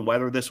USFL and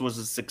whether this was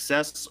a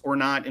success or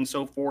not and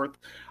so forth.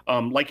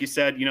 Like you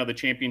said, the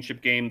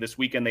championship game this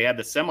weekend, they had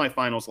the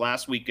semifinals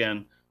last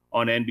weekend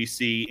on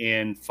NBC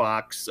and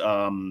Fox.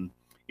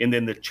 And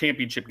then the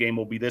championship game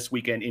will be this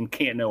weekend in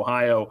Canton,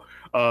 Ohio.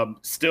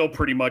 Still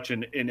pretty much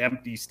an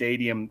empty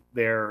stadium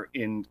there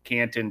in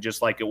Canton,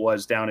 just like it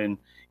was down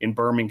in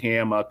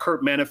Birmingham.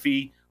 Kurt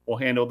Menefee will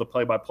handle the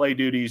play-by-play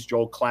duties.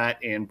 Joel Klatt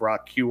and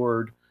Brock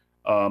Huard,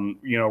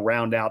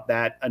 round out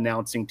that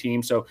announcing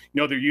team. So,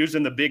 they're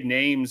using the big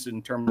names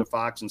in terms of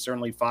Fox, and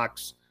certainly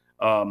Fox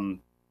and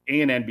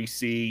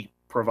NBC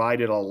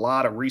provided a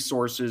lot of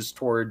resources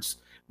towards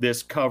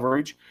this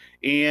coverage.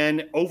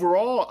 And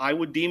overall, I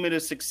would deem it a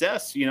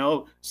success.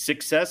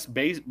 Success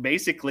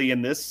basically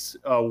in this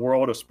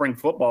world of spring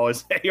football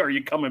is, hey, are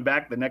you coming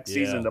back the next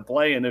season to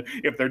play? And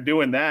if they're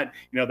doing that,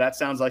 that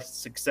sounds like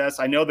success.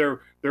 I know they're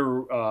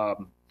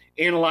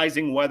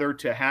analyzing whether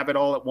to have it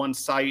all at one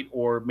site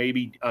or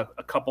maybe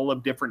a couple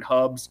of different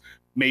hubs,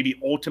 maybe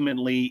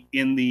ultimately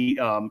in the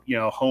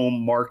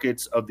home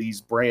markets of these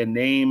brand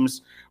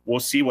names. We'll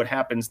see what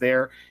happens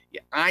there.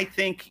 I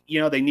think,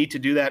 they need to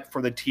do that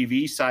for the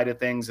TV side of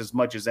things as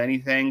much as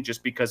anything,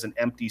 just because an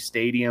empty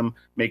stadium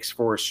makes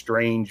for a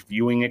strange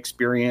viewing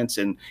experience.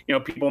 And,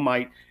 people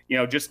might,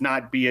 just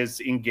not be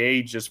as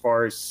engaged as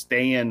far as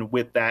staying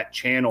with that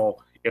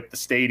channel if the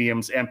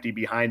stadium's empty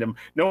behind them.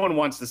 No one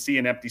wants to see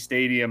an empty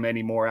stadium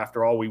anymore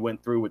after all we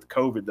went through with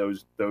COVID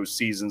those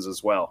seasons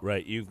as well.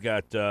 Right. You've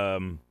got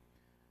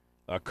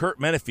Kurt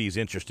Menefee is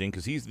interesting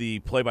because he's the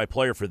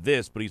play-by-player for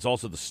this, but he's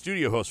also the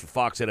studio host for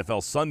Fox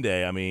NFL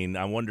Sunday. I mean,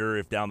 I wonder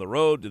if down the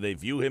road, do they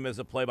view him as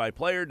a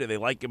play-by-player? Do they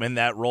like him in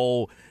that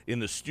role in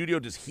the studio?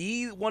 Does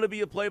he want to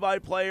be a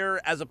play-by-player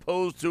as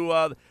opposed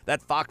to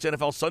that Fox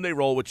NFL Sunday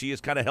role, which he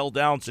has kind of held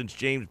down since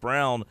James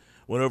Brown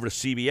went over to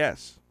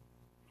CBS?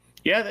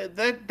 Yeah,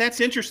 that's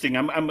interesting.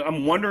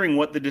 I'm wondering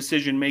what the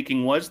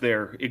decision-making was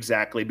there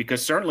exactly,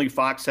 because certainly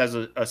Fox has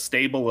a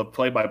stable of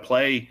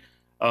play-by-play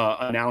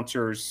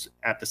announcers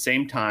at the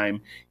same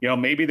time.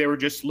 Maybe they were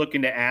just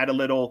looking to add a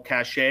little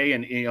cachet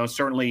and,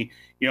 certainly,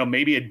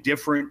 maybe a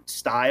different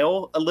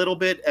style a little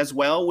bit as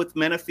well with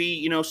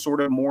Menifee,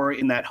 sort of more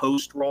in that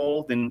host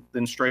role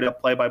than straight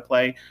up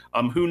play-by-play.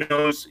 Who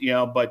knows,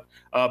 but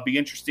be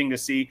interesting to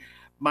see.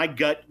 My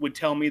gut would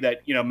tell me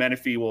that,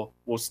 Menifee will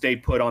stay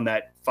put on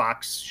that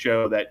Fox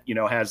show that,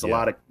 has a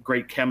lot of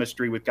great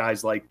chemistry with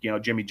guys like,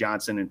 Jimmy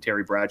Johnson and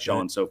Terry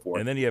Bradshaw and so forth.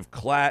 And then you have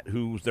Klatt,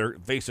 who's their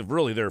face of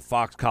really their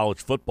Fox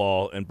College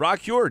Football. And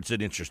Brock Huard's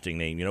an interesting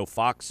name.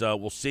 Fox,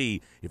 we'll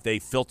see if they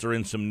filter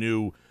in some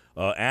new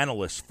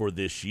analysts for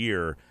this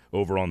year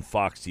over on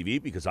Fox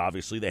TV, because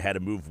obviously they had to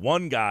move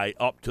one guy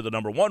up to the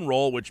number one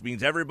role, which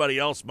means everybody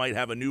else might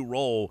have a new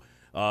role.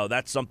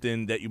 That's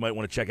something that you might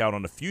want to check out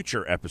on a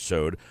future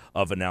episode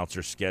of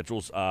Announcer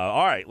Schedules.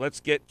 All right, let's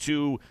get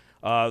to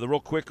the real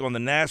quick on the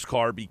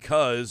NASCAR,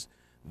 because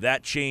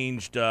that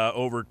changed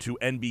over to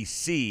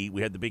NBC.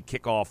 We had the big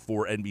kickoff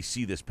for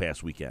NBC this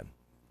past weekend.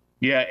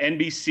 Yeah,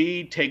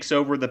 NBC takes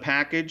over the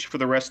package for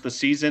the rest of the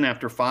season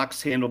after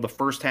Fox handled the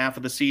first half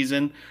of the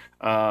season.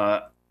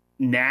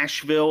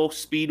 Nashville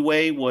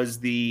Speedway was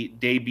the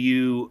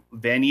debut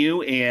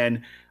venue,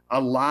 and a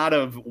lot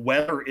of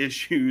weather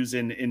issues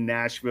in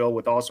Nashville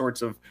with all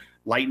sorts of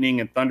lightning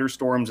and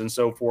thunderstorms and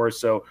so forth.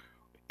 So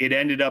it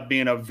ended up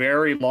being a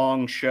very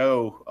long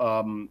show,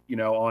 on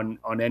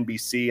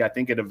NBC. I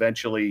think it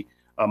eventually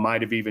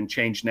might have even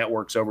changed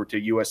networks over to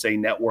USA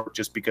Network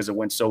just because it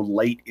went so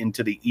late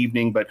into the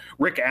evening. But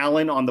Rick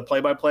Allen on the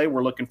play-by-play,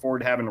 we're looking forward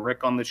to having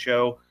Rick on the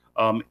show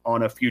on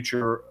a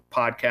future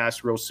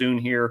podcast real soon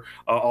here.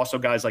 Also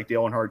guys like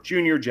Dale Earnhardt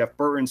Jr., Jeff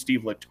Burton,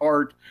 Steve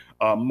Letarte,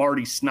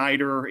 Marty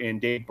Snyder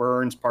and Dave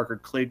Burns, Parker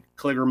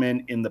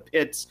Kligerman in the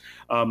pits.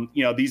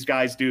 These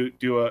guys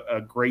do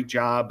a great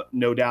job,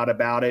 no doubt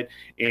about it.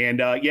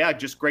 And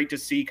just great to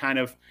see kind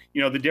of,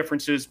 the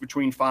differences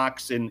between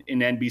Fox and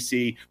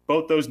NBC.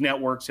 Both those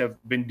networks have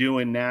been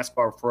doing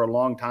NASCAR for a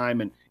long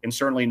time and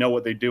certainly know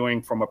what they're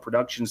doing from a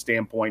production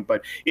standpoint.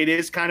 But it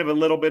is kind of a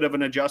little bit of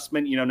an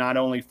adjustment, not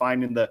only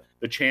finding the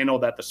channel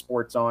that the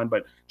sport's on,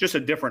 but just a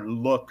different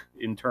look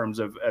in terms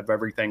of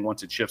everything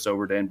once it shifts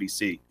over to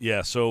NBC.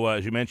 Yeah, so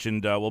as you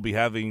mentioned, we'll be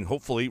having,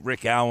 hopefully,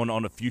 Rick Allen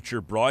on a future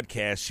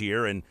broadcast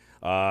here, and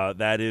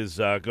that is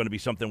going to be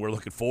something we're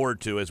looking forward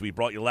to. As we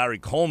brought you Larry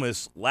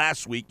Colmus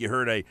last week, you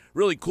heard a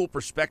really cool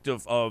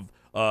perspective of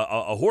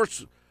a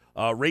horse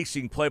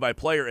racing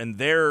play-by-player and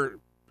their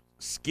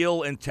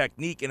skill and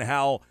technique and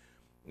how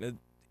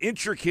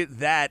intricate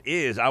that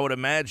is. I would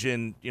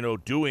imagine,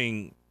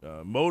 doing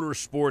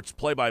motorsports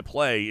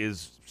play-by-play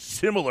is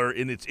similar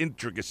in its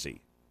intricacy.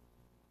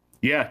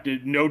 Yeah,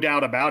 no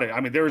doubt about it.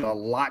 I mean, there's a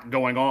lot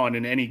going on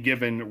in any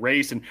given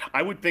race, and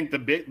I would think the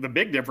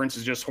big difference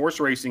is just horse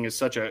racing is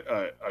such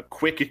a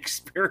quick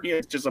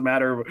experience, just a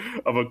matter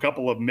of a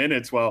couple of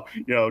minutes. While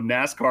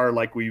NASCAR,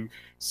 like we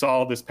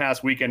saw this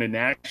past weekend in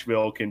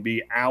Nashville, can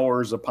be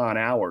hours upon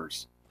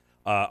hours.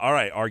 All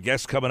right, our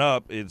guest coming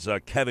up is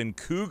Kevin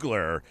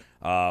Kugler,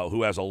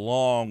 who has a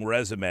long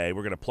resume.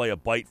 We're going to play a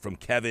bite from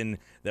Kevin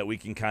that we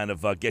can kind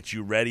of get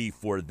you ready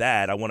for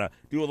that. I want to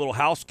do a little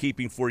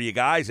housekeeping for you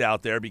guys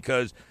out there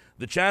because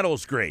the channel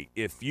is great.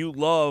 If you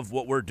love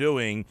what we're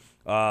doing,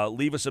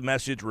 leave us a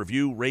message,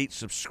 review, rate,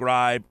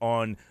 subscribe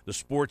on the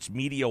Sports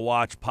Media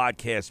Watch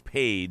podcast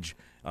page.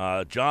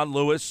 John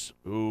Lewis,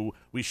 who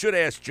we should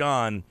ask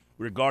John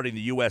regarding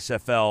the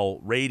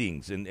USFL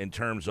ratings in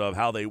terms of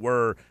how they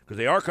were, because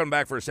they are coming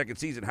back for a second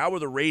season. How were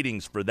the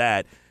ratings for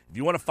that? If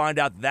you want to find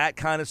out that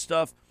kind of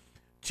stuff,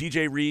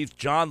 TJ Reeves,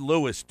 John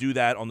Lewis do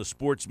that on the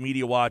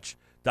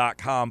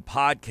sportsmediawatch.com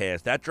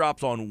podcast. That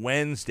drops on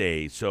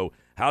Wednesday. So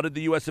how did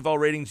the USFL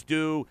ratings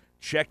do?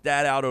 Check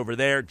that out over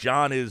there.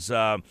 John is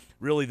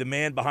really the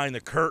man behind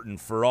the curtain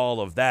for all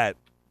of that.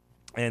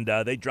 And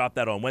they drop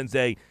that on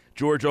Wednesday.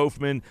 George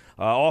Hoffman,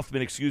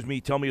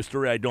 Tell Me a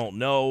Story I Don't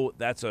Know.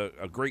 That's a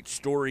great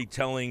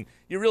storytelling.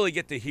 You really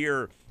get to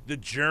hear the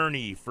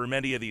journey for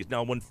many of these.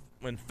 Now,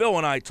 when Phil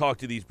and I talk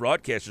to these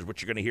broadcasters,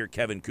 which you're going to hear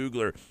Kevin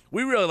Kugler,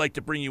 we really like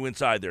to bring you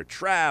inside their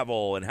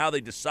travel and how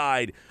they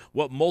decide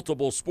what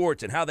multiple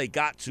sports and how they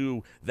got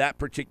to that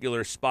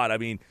particular spot. I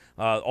mean,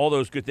 all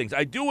those good things.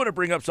 I do want to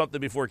bring up something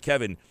before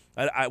Kevin.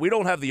 We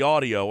don't have the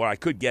audio, or I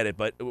could get it,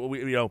 but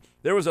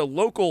there was a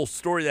local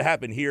story that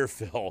happened here,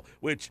 Phil,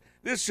 which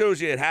this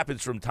shows you it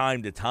happens from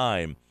time to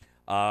time.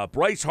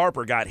 Bryce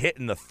Harper got hit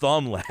in the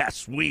thumb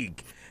last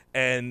week,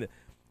 and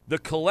the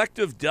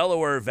collective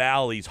Delaware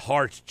Valley's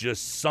hearts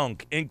just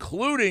sunk,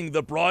 including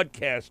the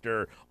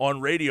broadcaster on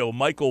radio,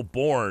 Michael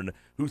Bourne,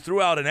 who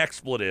threw out an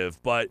expletive.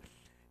 But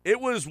it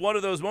was one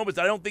of those moments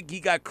I don't think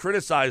he got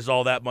criticized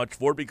all that much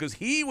for, because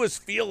he was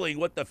feeling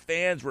what the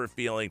fans were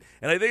feeling.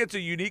 And I think it's a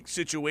unique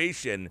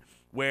situation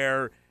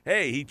where,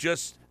 hey,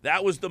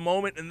 that was the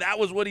moment, and that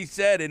was what he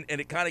said, and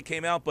it kind of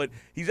came out. But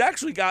he's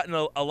actually gotten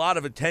a lot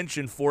of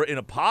attention for it in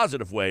a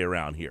positive way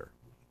around here.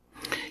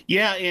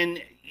 Yeah,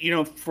 and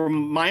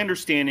from my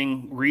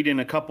understanding,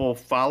 reading a couple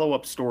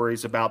follow-up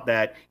stories about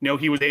that,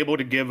 he was able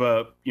to give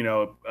a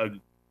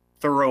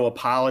thorough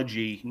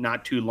apology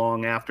not too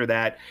long after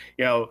that.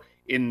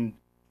 In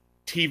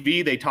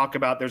TV, they talk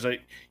about there's a,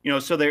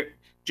 so they're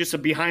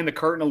just behind the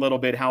curtain a little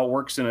bit how it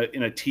works in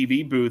a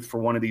TV booth for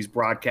one of these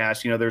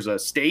broadcasts. There's a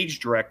stage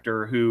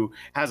director who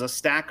has a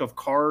stack of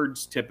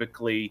cards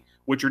typically,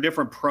 which are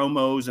different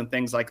promos and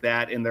things like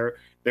that. And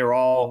they're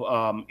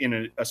all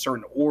in a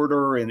certain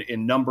order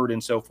and numbered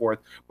and so forth.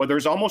 But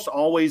there's almost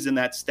always in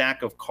that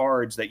stack of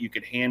cards that you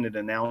could hand an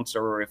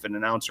announcer, or if an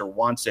announcer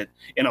wants it,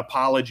 an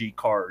apology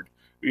card,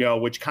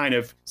 which kind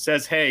of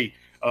says, hey,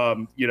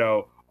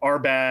 our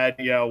bad,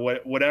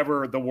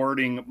 whatever the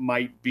wording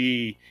might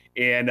be.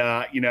 And,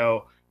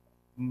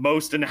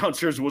 most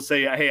announcers will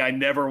say, hey, I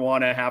never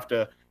want to have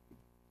to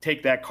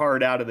take that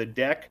card out of the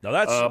deck. Now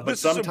that's, but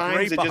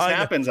sometimes it just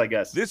happens, I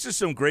guess. This is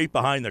some great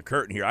behind the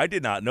curtain here. I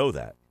did not know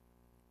that.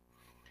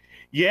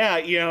 Yeah,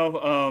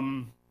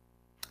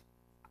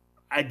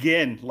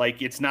 again,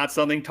 like, it's not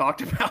something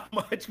talked about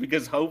much,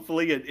 because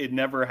hopefully it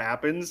never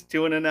happens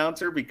to an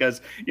announcer,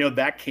 because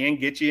that can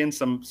get you in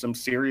some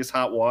serious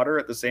hot water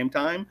at the same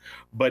time.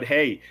 But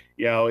hey,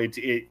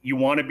 you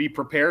want to be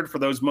prepared for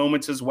those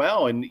moments as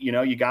well, and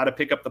you got to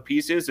pick up the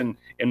pieces and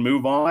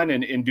move on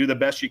and do the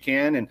best you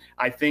can. And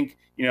I think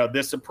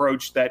this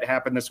approach that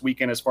happened this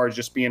weekend, as far as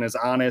just being as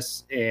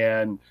honest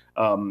and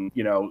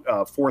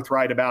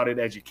forthright about it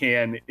as you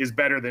can, is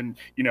better than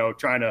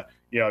trying to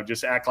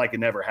just act like it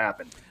never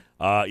happened.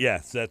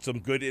 Yes, that's some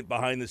good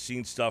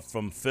behind-the-scenes stuff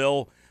from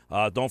Phil.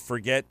 Don't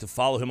forget to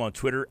follow him on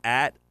Twitter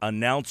at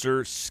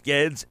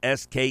AnnouncerSkeds,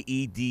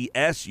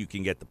 SKEDS. You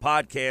can get the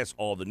podcast,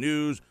 all the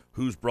news,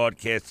 who's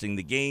broadcasting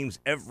the games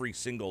every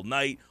single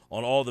night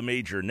on all the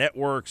major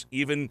networks,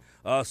 even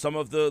some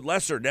of the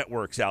lesser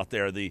networks out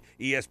there, the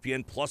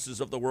ESPN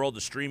Pluses of the world,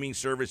 the streaming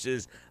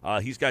services.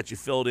 He's got you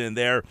filled in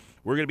there.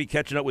 We're going to be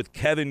catching up with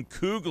Kevin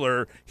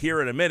Kugler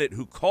here in a minute,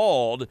 who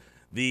called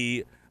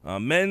the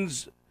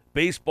men's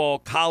baseball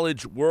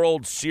college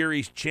World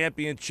Series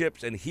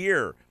championships, and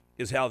here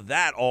is how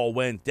that all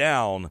went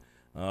down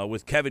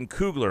with Kevin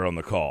Kugler on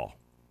the call.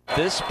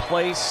 This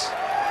place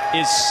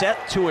is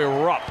set to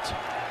erupt.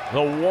 The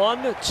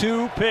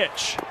 1-2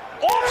 pitch.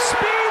 Off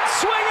speed,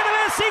 swing and a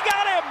miss. He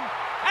got him.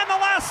 And the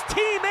last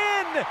team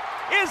in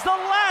is the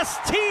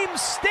last team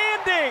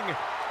standing.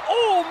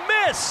 Ole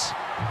Miss,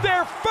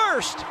 their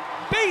first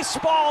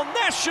baseball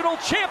national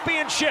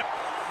championship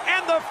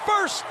and the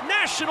first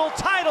national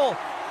title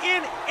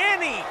in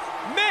any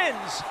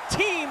men's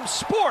team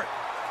sport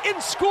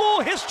in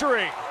school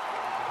history.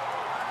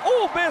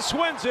 Ole Miss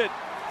wins it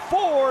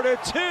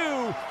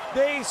 4-2.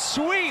 They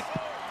sweep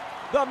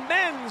the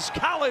Men's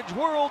College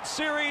World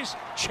Series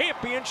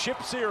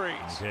Championship Series.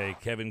 Okay,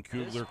 Kevin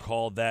Kugler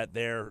called that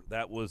there.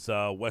 That was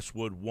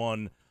Westwood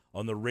One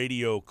on the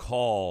radio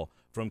call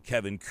from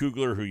Kevin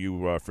Kugler, who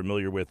you are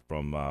familiar with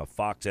from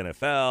Fox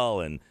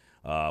NFL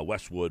and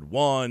Westwood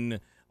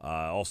One.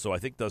 Also, I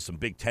think does some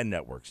Big Ten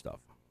Network stuff.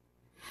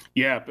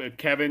 Yeah, but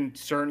Kevin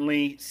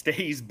certainly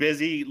stays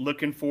busy.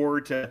 Looking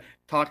forward to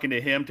talking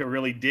to him to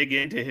really dig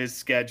into his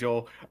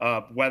schedule,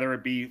 whether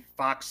it be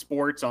Fox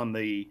Sports on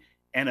the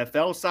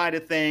NFL side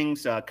of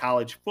things,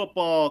 college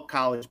football,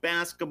 college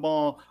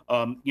basketball,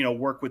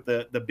 work with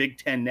the Big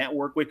Ten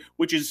Network,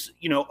 which is,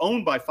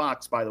 owned by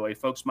Fox, by the way.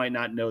 Folks might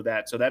not know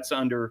that. So that's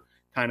under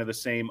kind of the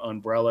same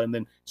umbrella. And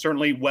then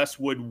certainly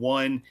Westwood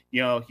One,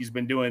 he's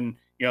been doing,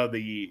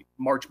 the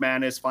March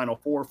Madness Final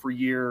Four for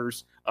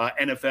years,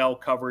 NFL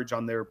coverage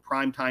on their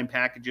primetime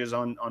packages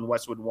on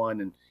Westwood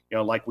One.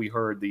 And, like we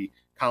heard, the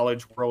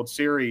College World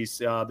Series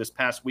this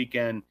past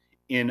weekend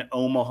in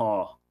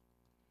Omaha.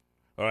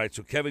 All right,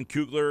 so Kevin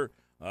Kugler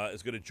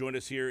is going to join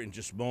us here in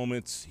just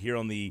moments here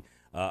on the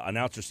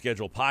Announcer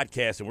Schedule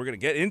podcast, and we're going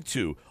to get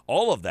into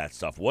all of that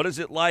stuff. What is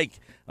it like,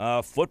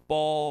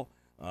 football?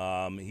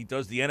 He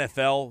does the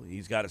NFL.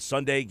 He's got a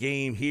Sunday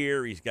game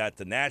here. He's got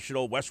the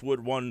national Westwood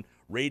One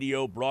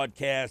radio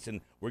broadcast,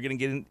 and we're going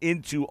to get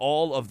into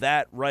all of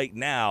that right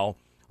now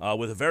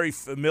with a very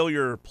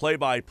familiar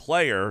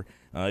play-by-player.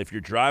 If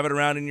you're driving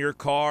around in your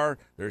car,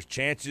 there's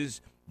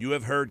chances you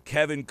have heard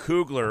Kevin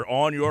Kugler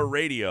on your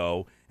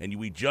radio, and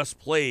we just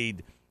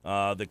played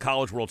the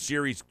College World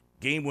Series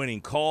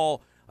game-winning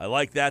call. I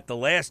like that. The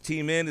last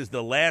team in is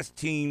the last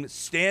team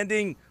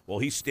standing. Well,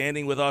 he's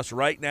standing with us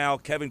right now.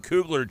 Kevin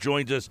Kugler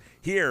joins us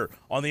here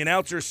on the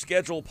Announcer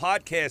Schedule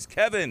podcast.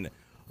 Kevin,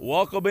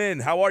 welcome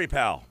in. How are you,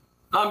 pal?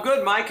 I'm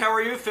good, Mike. How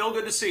are you? Phil,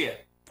 good to see you.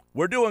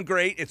 We're doing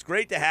great. It's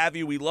great to have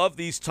you. We love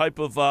these type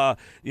of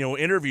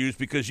interviews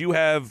because you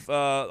have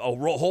a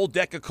whole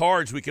deck of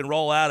cards we can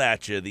roll out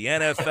at you. The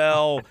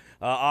NFL,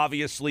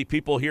 obviously,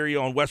 people hear you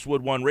on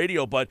Westwood One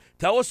Radio. But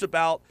tell us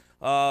about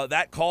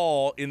that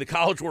call in the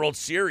College World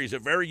Series, a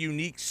very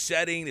unique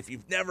setting. If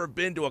you've never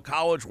been to a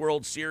College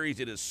World Series,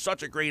 it is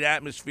such a great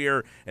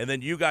atmosphere. And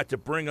then you got to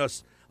bring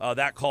us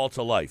that call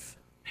to life.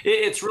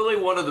 It's really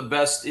one of the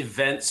best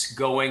events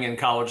going in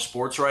college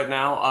sports right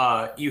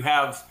now. You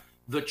have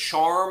the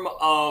charm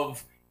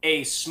of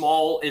a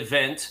small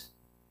event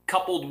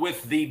coupled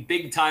with the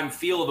big-time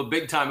feel of a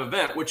big-time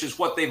event, which is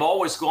what they've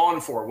always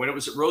gone for. When it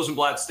was at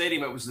Rosenblatt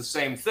Stadium, it was the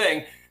same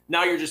thing.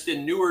 Now you're just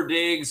in newer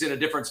digs in a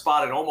different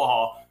spot in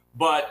Omaha.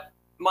 But,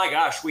 my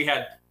gosh, we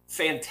had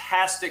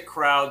fantastic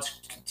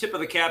crowds. Tip of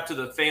the cap to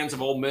the fans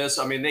of Ole Miss.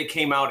 I mean, they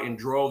came out in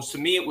droves. To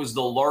me, it was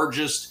the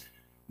largest,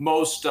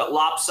 most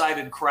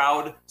lopsided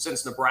crowd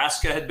since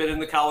Nebraska had been in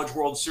the College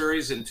World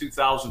Series in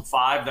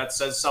 2005. That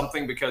says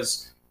something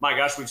because, my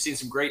gosh, we've seen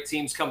some great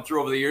teams come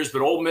through over the years,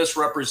 but Ole Miss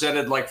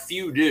represented like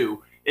few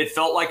do. It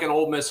felt like an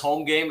Ole Miss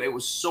home game. It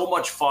was so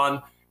much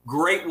fun,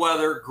 great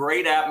weather,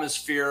 great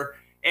atmosphere,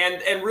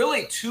 and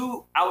really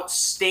two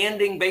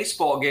outstanding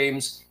baseball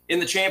games in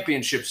the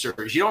championship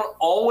series. You don't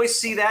always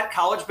see that.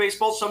 College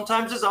baseball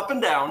sometimes is up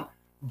and down,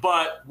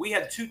 but we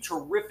had two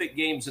terrific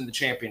games in the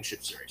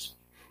championship series.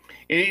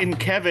 And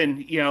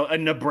Kevin, a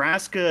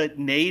Nebraska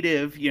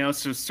native,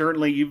 so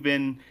certainly you've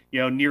been,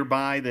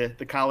 nearby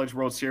the College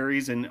World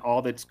Series and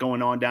all that's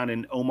going on down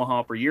in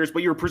Omaha for years,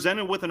 but you're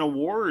presented with an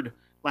award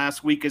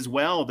last week as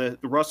well, the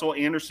Russell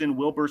Anderson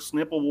Wilbur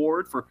Snip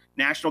Award for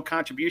national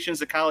contributions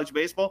to college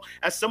baseball.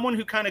 As someone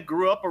who kind of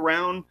grew up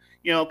around,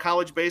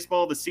 college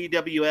baseball, the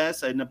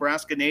CWS, a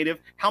Nebraska native,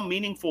 how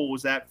meaningful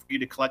was that for you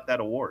to collect that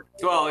award?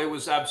 Well, it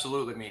was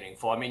absolutely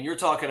meaningful. I mean, you're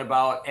talking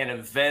about an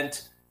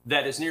event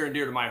that is near and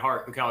dear to my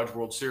heart, the College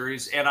World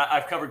Series. And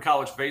I've covered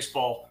college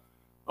baseball,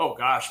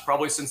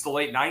 probably since the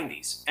late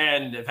 90s,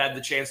 and have had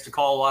the chance to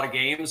call a lot of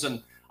games.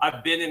 And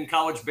I've been in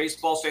college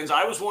baseball stands.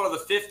 I was one of the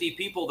 50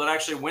 people that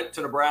actually went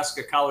to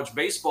Nebraska college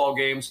baseball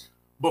games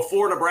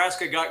before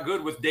Nebraska got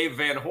good with Dave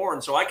Van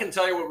Horn. So I can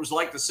tell you what it was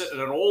like to sit in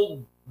an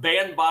old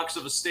bandbox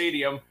of a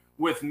stadium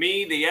with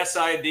me, the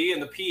SID,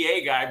 and the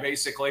PA guy,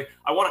 basically.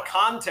 I won a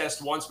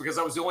contest once because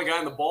I was the only guy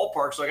in the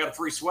ballpark, so I got a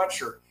free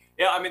sweatshirt.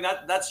 Yeah, I mean,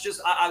 that's just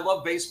 – I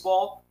love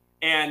baseball,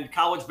 and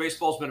college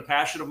baseball has been a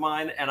passion of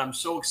mine, and I'm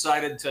so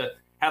excited to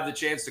have the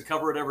chance to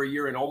cover it every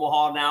year in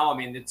Omaha now. I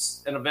mean,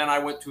 it's an event I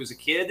went to as a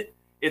kid.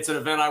 It's an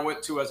event I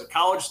went to as a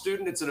college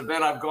student. It's an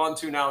event I've gone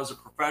to now as a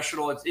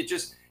professional.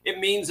 It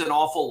means an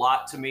awful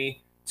lot to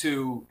me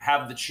to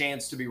have the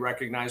chance to be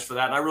recognized for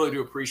that, and I really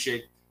do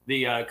appreciate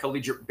the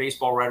Collegiate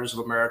Baseball Writers of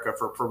America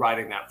for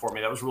providing that for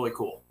me. That was really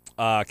cool.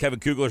 Kevin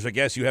Kugler, I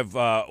guess you have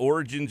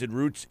origins and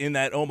roots in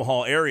that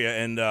Omaha area,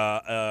 and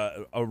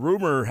a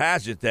rumor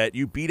has it that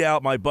you beat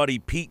out my buddy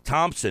Pete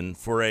Thompson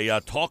for a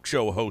talk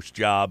show host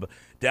job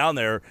down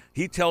there.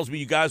 He tells me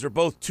you guys are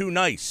both too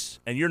nice,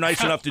 and you're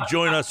nice enough to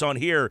join us on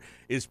here.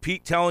 Is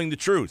Pete telling the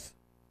truth?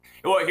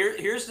 Well,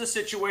 here's the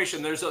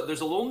situation. There's a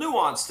little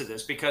nuance to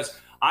this because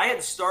I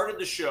had started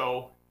the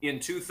show in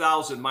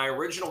 2000. My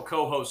original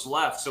co-host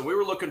left, so we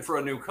were looking for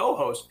a new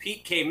co-host.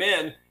 Pete came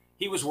in.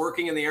 He was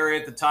working in the area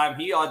at the time.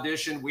 He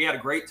auditioned. We had a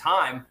great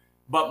time.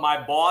 But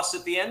my boss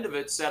at the end of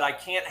it said, I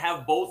can't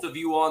have both of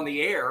you on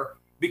the air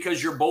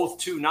because you're both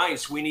too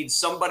nice. We need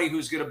somebody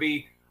who's going to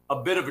be a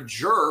bit of a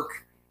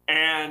jerk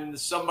and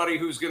somebody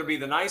who's going to be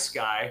the nice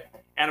guy.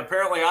 And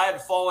apparently I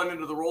had fallen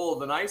into the role of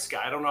the nice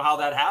guy. I don't know how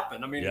that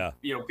happened. I mean,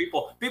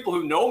 people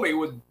who know me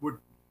would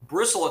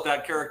bristle at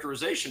that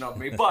characterization of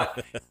me,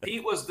 but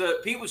Pete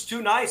was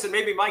too nice. And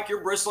maybe, Mike,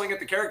 you're bristling at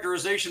the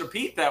characterization of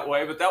Pete that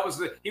way, but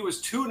he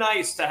was too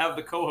nice to have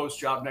the co-host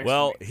job next to me.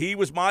 Well, he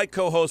was my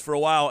co-host for a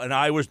while, and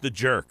I was the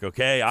jerk,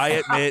 okay? I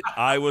admit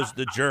I was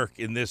the jerk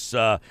in this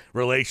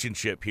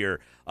relationship here.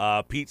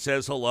 Pete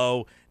says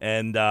hello,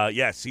 and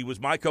yes, he was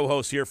my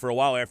co-host here for a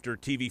while after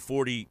TV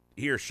 40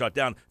 here shut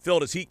down. Phil,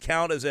 does he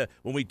count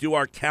when we do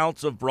our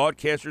counts of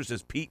broadcasters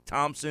as Pete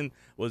Thompson?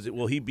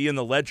 Will he be in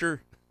the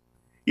ledger?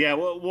 Yeah,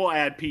 we'll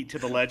add Pete to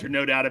the ledger,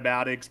 no doubt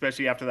about it,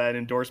 especially after that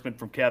endorsement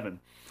from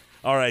Kevin.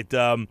 All right.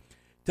 Tell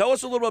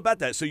us a little bit about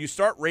that. So you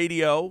start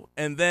radio,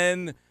 and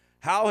then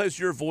how did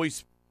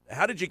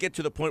you get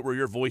to the point where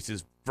your voice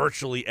is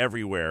virtually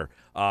everywhere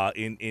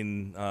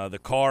in the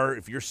car,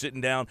 if you're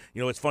sitting down?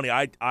 It's funny.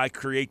 I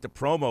create the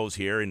promos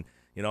here, and,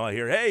 I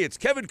hear, hey, it's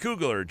Kevin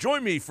Kugler.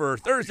 Join me for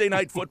Thursday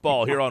Night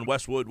Football here on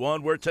Westwood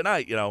One, where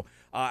tonight,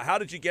 how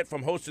did you get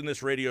from hosting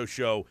this radio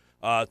show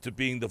to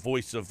being the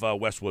voice of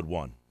Westwood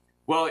One?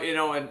 Well,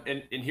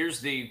 and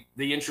here's the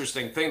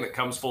interesting thing that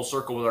comes full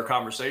circle with our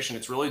conversation.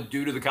 It's really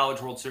due to the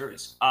College World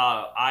Series.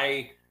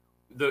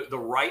 The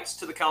rights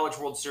to the College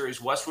World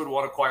Series, Westwood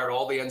One acquired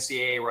all the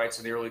NCAA rights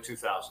in the early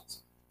 2000s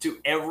to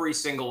every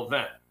single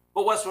event.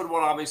 But Westwood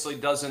One obviously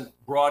doesn't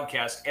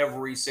broadcast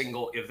every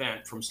single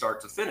event from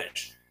start to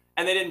finish.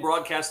 And they didn't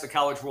broadcast the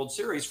College World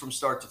Series from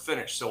start to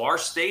finish. So our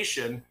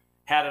station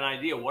had an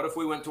idea. What if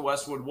we went to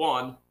Westwood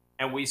One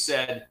and we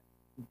said,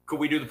 could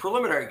we do the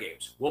preliminary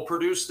games? We'll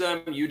produce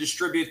them, you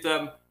distribute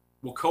them,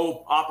 we'll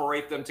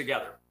co-operate them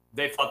together.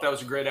 They thought that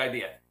was a great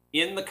idea.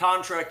 In the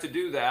contract to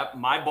do that,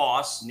 my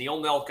boss, Neil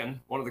Nelkin,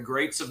 one of the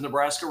greats of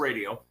Nebraska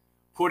radio,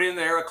 put in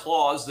there a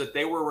clause that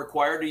they were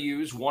required to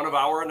use one of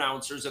our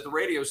announcers at the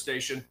radio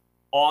station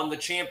on the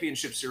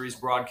Championship Series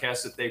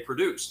broadcasts that they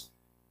produced.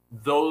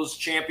 Those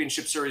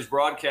Championship Series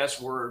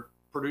broadcasts were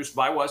produced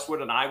by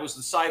Westwood, and I was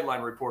the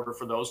sideline reporter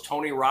for those.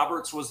 Tony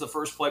Roberts was the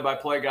first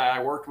play-by-play guy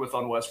I worked with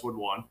on Westwood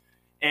One.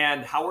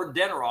 And Howard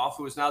Deneroff,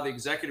 who is now the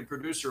executive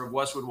producer of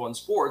Westwood One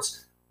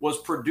Sports,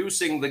 was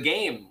producing the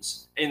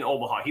games in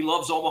Omaha. He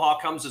loves Omaha,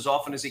 comes as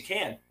often as he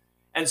can.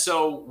 And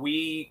so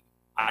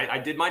I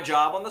did my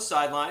job on the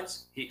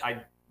sidelines.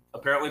 I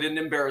apparently didn't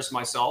embarrass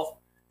myself.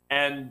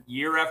 And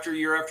year after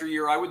year after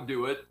year, I would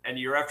do it. And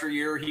year after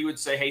year, he would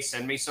say, hey,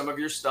 send me some of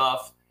your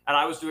stuff. And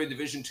I was doing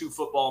Division II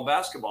football and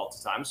basketball at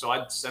the time. So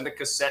I'd send a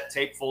cassette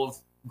tape full of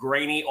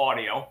grainy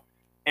audio.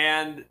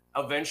 And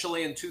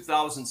eventually in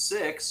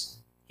 2006,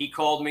 he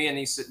called me and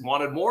he said,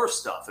 wanted more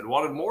stuff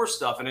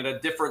and at a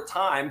different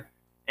time.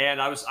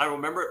 And I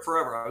remember it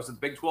forever. I was at the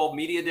Big 12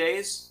 Media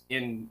Days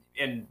and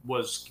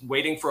was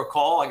waiting for a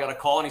call. I got a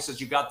call and he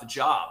says, you got the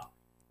job.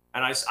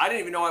 And I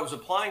didn't even know I was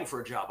applying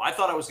for a job. I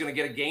thought I was going to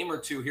get a game or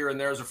two here and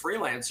there as a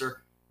freelancer.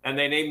 And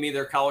they named me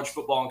their college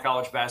football and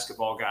college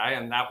basketball guy.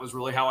 And that was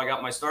really how I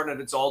got my start.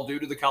 And it's all due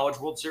to the College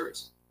World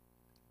Series.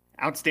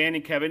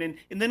 Outstanding, Kevin.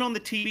 And then on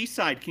the TV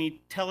side, can you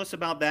tell us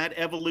about that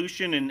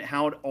evolution and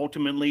how it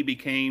ultimately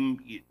became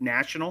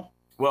national?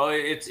 Well,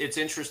 it's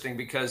interesting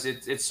because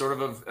it's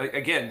sort of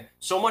again,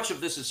 so much of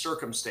this is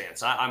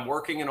circumstance. I'm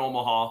working in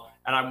Omaha,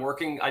 and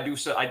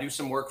I did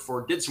some work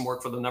for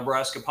the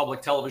Nebraska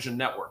Public Television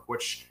Network,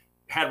 which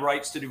had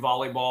rights to do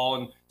volleyball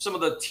and some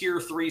of the tier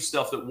 3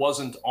 stuff that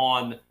wasn't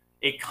on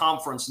a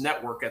conference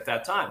network at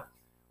that time.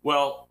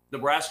 Well,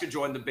 Nebraska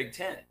joined the Big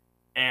Ten.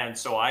 And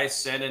so I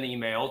sent an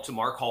email to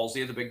Mark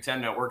Halsey of the Big Ten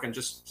Network and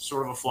just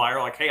sort of a flyer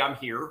like, hey, I'm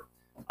here.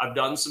 I've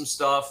done some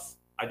stuff.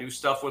 I do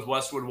stuff with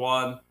Westwood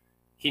One.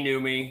 He knew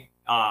me,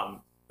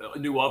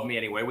 knew of me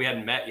anyway. We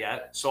hadn't met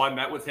yet. So I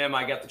met with him.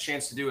 I got the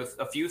chance to do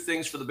a few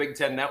things for the Big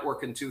Ten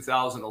Network in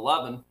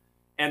 2011,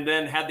 and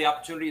then had the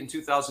opportunity in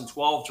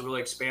 2012 to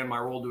really expand my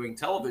role doing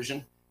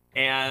television.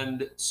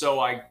 And so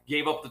I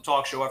gave up the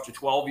talk show after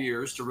 12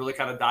 years to really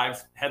kind of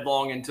dive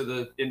headlong into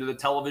the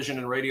television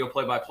and radio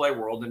play-by-play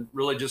world and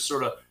really just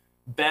sort of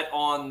bet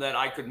on that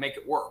I could make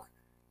it work.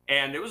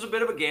 And it was a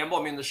bit of a gamble.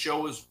 I mean, the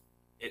show is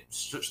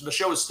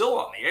still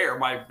on the air.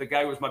 The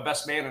guy who was my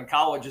best man in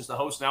college is the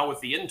host now with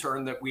the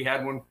intern that we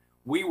had when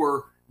we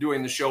were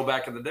doing the show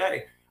back in the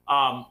day.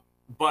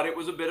 But it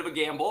was a bit of a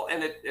gamble,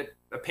 and it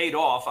paid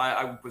off.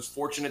 I was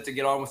fortunate to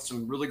get on with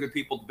some really good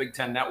people at the Big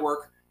Ten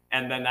Network.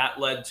 And then that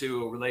led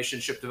to a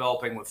relationship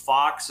developing with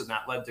Fox, and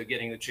that led to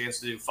getting the chance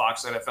to do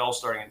Fox NFL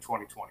starting in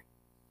 2020.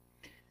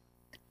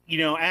 You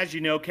know, as you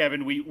know,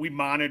 Kevin, we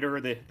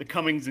monitor the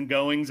comings and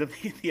goings of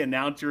the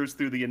announcers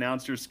through the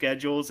announcer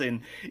schedules.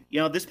 And, you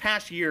know, this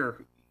past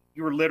year,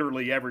 you were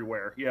literally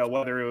everywhere, you know,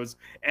 whether it was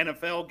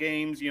NFL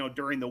games, you know,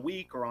 during the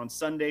week or on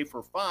Sunday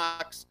for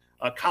Fox,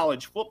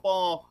 college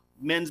football,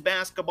 men's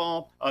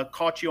basketball,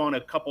 caught you on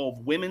a couple of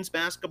women's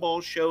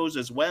basketball shows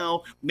as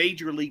well,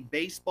 Major League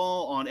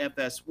Baseball on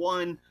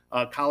FS1,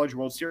 College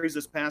World Series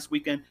this past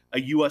weekend,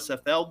 a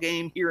USFL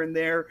game here and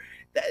there.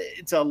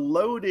 It's a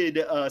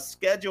loaded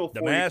schedule for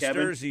the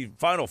Masters, you, Kevin. The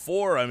Final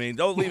Four. I mean,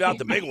 don't leave out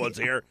the big ones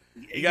here.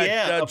 You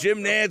got Jim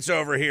Nantz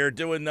over here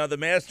doing the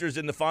Masters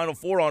in the Final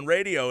Four on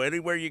radio.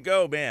 Anywhere you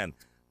go, man.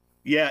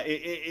 Yeah,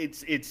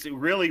 it's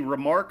really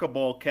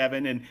remarkable,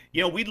 Kevin. And,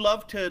 you know, we'd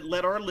love to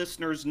let our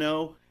listeners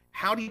know,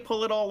 how do you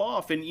pull it all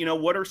off? And, you know,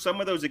 what are some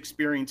of those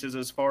experiences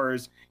as far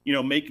as, you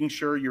know, making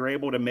sure you're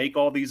able to make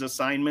all these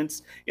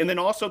assignments? And then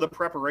also the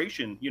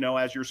preparation, you know,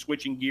 as you're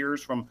switching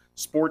gears from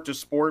sport to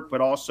sport,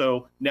 but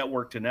also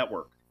network to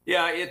network.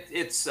 Yeah,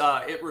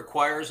 it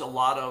requires a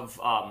lot of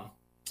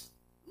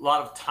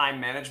time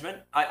management,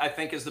 I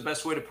think is the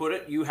best way to put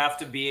it. You have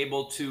to be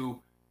able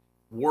to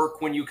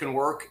work when you can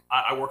work.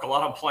 I work a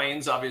lot on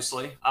planes,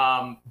 obviously,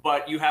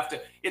 but you have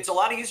to. It's a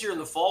lot easier in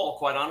the fall,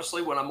 quite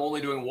honestly, when I'm only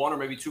doing 1 or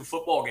maybe 2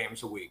 football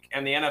games a week.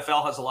 And the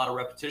NFL has a lot of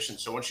repetition.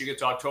 So once you get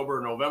to October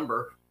or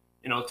November,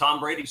 you know, Tom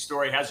Brady's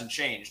story hasn't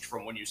changed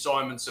from when you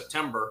saw him in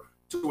September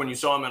to when you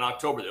saw him in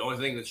October. The only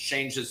thing that's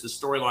changed is the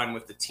storyline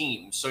with the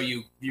team. So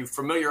you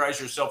familiarize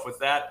yourself with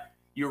that.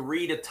 You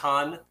read a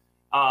ton.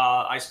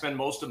 I spend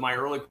most of my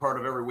early part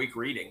of every week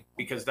reading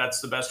because that's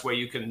the best way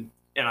you can.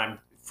 And I'm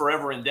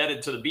forever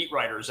indebted to the beat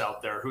writers out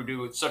there who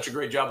do such a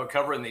great job of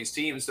covering these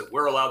teams that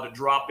we're allowed to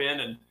drop in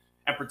and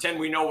pretend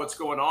we know what's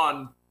going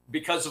on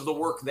because of the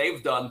work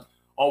they've done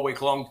all week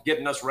long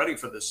getting us ready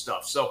for this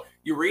stuff. So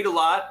you read a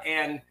lot,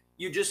 and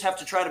you just have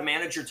to try to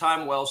manage your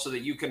time well so that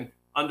you can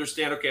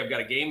understand, okay, I've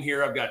got a game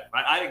here.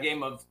 I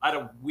had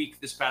a week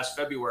this past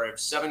February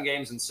of 7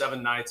 games and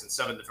 7 nights in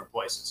 7 different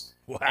places.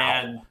 Wow.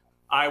 And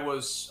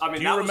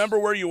do you remember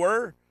where you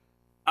were?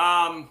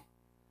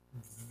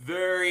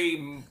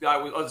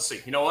 Let's see.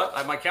 You know what? I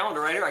have my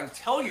calendar right here. I can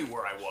tell you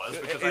where I was.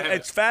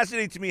 It's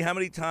fascinating to me how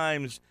many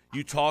times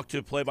you talk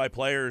to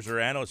play-by-players or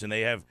analysts, and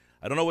they have,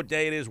 I don't know what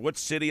day it is, what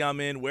city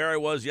I'm in, where I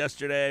was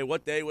yesterday,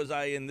 what day was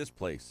I in this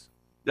place?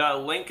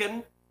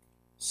 Lincoln,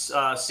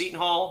 Seton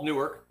Hall,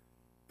 Newark,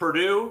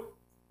 Purdue,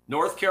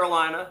 North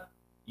Carolina,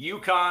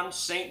 UConn,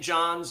 St.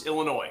 John's,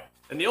 Illinois.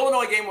 And the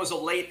Illinois game was a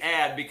late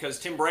ad because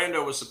Tim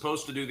Brando was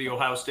supposed to do the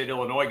Ohio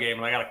State-Illinois game,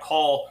 and I got a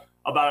call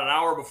about an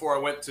hour before I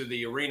went to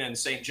the arena in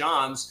St.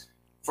 John's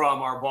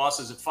from our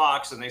bosses at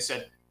Fox, and they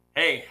said,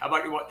 hey, how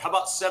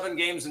about 7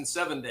 games in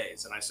 7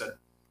 days? And I said,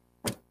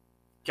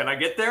 can I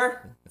get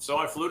there? So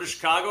I flew to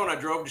Chicago, and I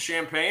drove to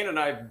Champaign, and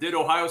I did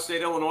Ohio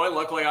State, Illinois.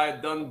 Luckily, I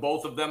had done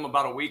both of them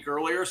about a week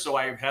earlier, so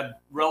I had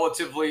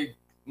relatively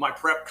my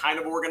prep kind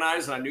of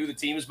organized, and I knew the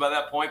teams by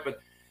that point. But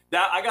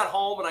I got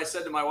home, and I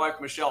said to my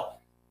wife,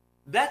 Michelle,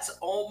 that's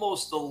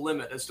almost the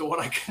limit as to what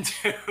I can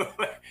do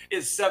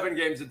is 7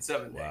 games in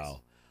 7 days.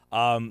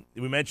 Wow.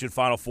 We mentioned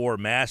Final Four,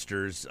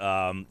 Masters,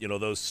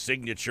 those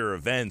signature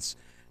events.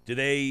 Do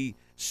they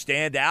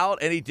stand out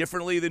any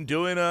differently than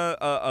doing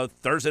a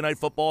Thursday night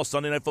football,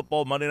 Sunday night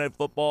football, Monday night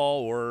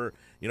football, or,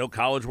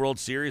 College World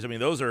Series? I mean,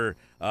 those are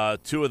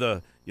two of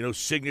the,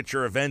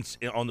 signature events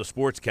on the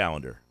sports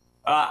calendar.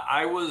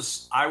 I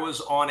was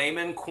on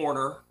Amen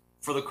Corner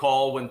for the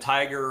call when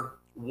Tiger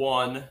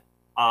won.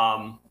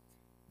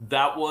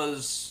 That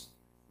was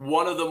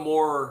one of the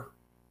more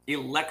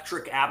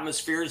electric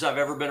atmospheres I've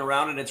ever been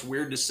around, and it's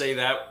weird to say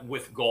that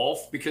with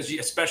golf, because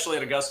especially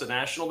at Augusta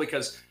National,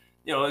 because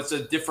it's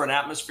a different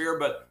atmosphere,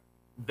 but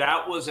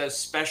that was as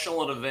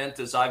special an event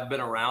as I've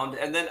been around.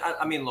 And then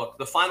I mean, look,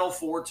 the Final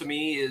Four to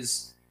me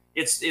is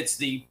it's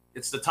the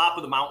top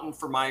of the mountain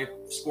for my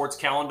sports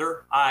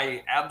calendar.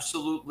 I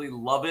absolutely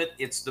love it.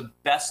 It's the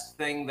best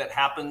thing that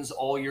happens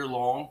all year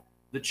long.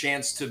 The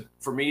chance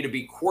for me to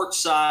be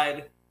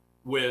courtside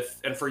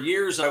and for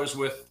years I was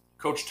with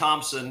Coach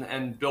Thompson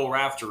and Bill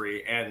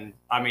Raftery. And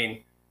I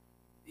mean,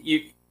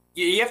 you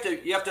have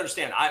to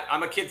understand,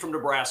 I'm a kid from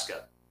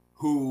Nebraska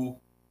who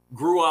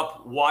grew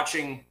up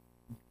watching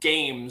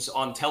games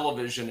on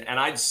television, and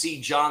I'd see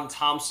John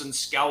Thompson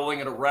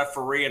scowling at a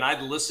referee, and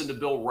I'd listen to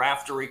Bill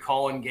Raftery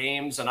calling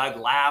games, and I'd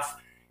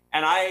laugh.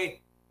 And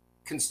I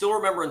can still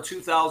remember in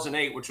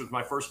 2008, which was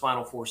my first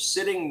Final Four,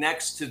 sitting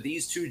next to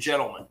these two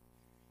gentlemen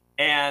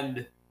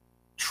and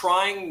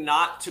trying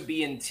not to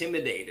be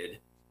intimidated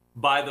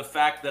by the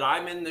fact that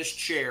I'm in this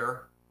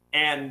chair,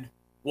 and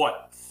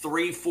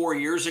 3-4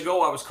 years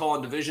ago, I was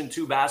calling Division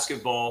II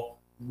basketball,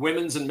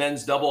 women's and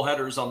men's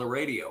doubleheaders on the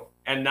radio.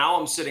 And now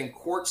I'm sitting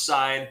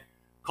courtside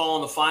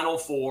calling the Final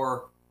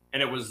Four,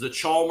 and it was the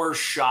Chalmers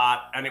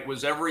shot, and it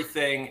was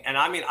everything. And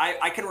I mean,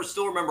 I can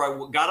still remember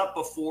I got up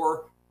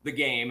before the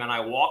game, and I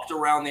walked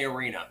around the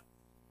arena,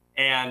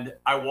 and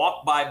I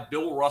walked by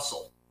Bill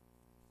Russell.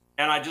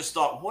 And I just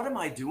thought, what am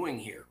I doing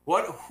here?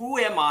 Who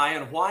am I,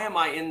 and why am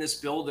I in this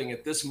building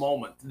at this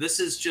moment? This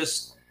is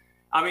just,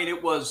 I mean,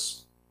 it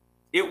was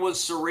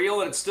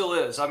surreal, and it still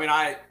is. I mean,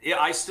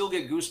 I still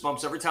get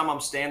goosebumps every time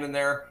I'm standing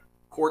there,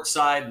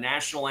 courtside,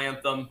 national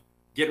anthem,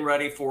 getting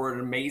ready for an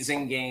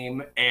amazing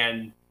game.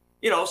 And,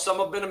 some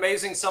have been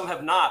amazing, some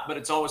have not, but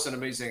it's always an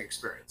amazing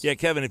experience. Yeah,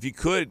 Kevin, if you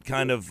could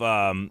kind of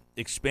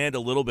expand a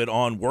little bit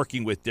on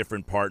working with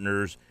different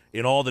partners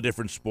in all the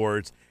different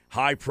sports,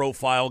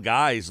 high-profile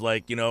guys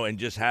and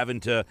just having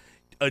to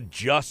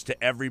adjust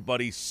to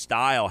everybody's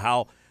style.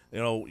 How,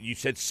 you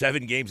said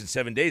 7 games in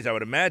 7 days. I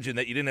would imagine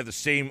that you didn't have the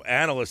same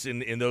analysts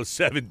in those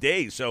 7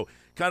 days. So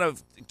kind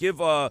of give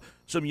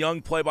some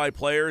young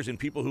play-by-players and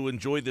people who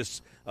enjoy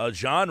this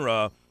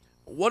genre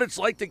what it's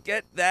like to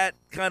get that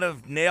kind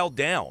of nailed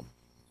down.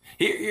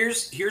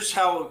 Here's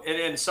how,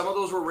 and some of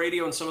those were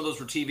radio and some of those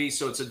were TV,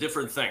 so it's a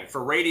different thing.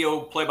 For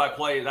radio,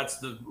 play-by-play, that's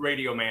the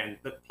radio man.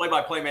 The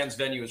play-by-play man's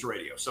venue is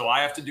radio, so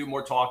I have to do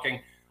more talking.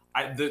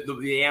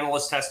 The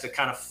analyst has to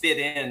kind of fit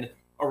in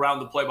around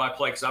the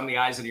play-by-play because I'm the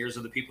eyes and ears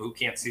of the people who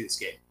can't see this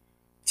game.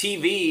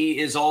 TV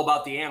is all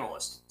about the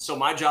analyst, so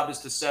my job is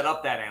to set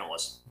up that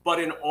analyst. But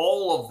in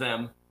all of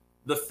them,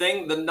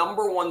 the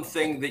number one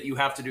thing that you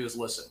have to do is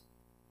listen.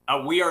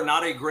 We are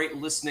not a great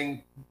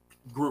listening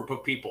group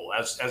of people.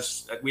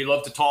 As we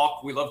love to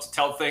talk, we love to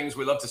tell things,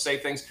 we love to say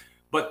things.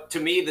 But to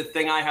me, the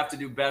thing I have to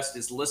do best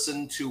is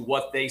listen to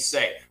what they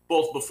say,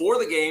 both before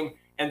the game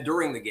and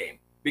during the game.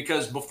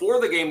 Because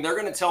before the game, they're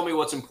going to tell me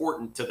what's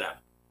important to them,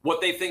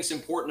 what they think is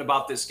important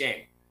about this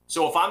game.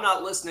 So if I'm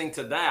not listening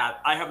to that,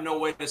 I have no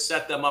way to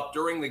set them up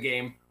during the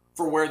game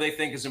for where they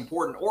think is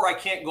important. Or I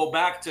can't go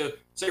back to,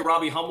 say,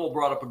 Robbie Hummel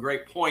brought up a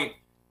great point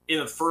in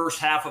the first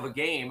half of a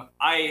game.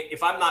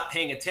 If I'm not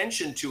paying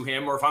attention to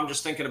him, or if I'm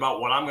just thinking about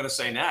what I'm going to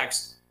say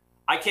next,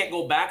 I can't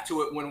go back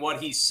to it when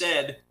what he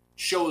said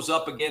shows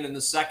up again in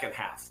the second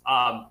half.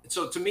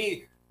 So to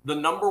me, the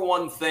number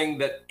one thing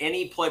that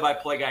any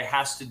play-by-play guy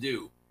has to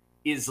do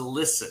is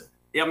listen.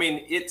 I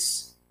mean,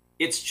 it's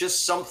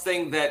just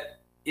something that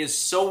is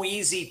so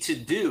easy to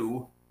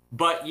do,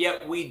 but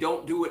yet we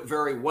don't do it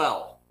very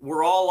well.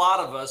 We're all, a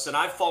lot of us, and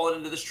I've fallen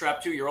into this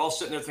trap too. You're all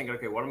sitting there thinking,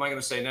 okay, what am I going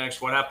to say next?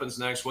 What happens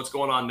next? What's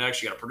going on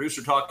next? You got a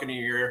producer talking in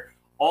your ear,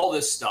 all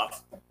this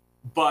stuff.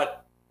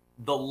 But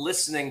the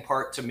listening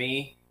part to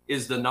me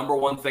is the number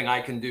one thing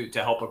I can do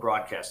to help a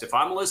broadcast. If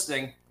I'm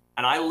listening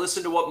and I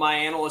listen to what my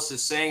analyst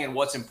is saying and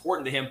what's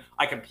important to him,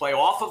 I can play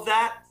off of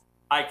that.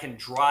 I can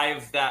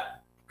drive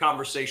that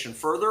conversation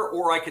further,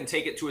 or I can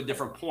take it to a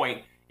different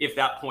point if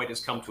that point has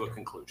come to a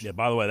conclusion. Yeah,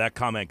 by the way, that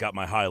comment got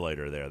my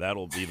highlighter there.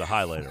 That'll be the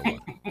highlighter one.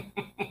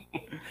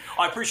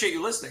 I appreciate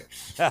you listening.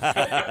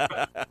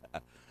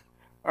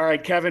 All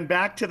right, Kevin,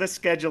 back to the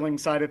scheduling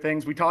side of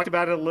things. We talked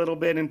about it a little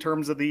bit in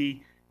terms of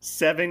the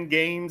 7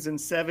 games in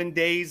 7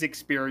 days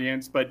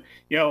experience, but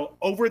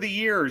over the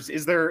years,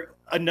 is there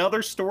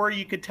another story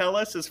you could tell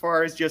us as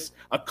far as just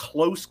a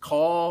close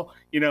call,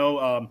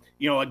 a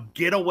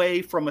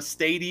getaway from a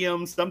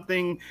stadium,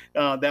 something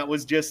that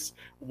was just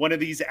one of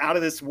these out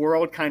of this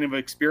world kind of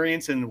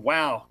experience, and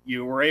wow,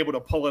 you were able to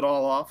pull it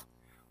all off?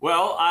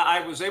 Well,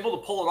 I was able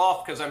to pull it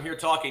off because I'm here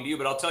talking to you,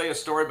 but I'll tell you a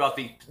story about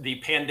the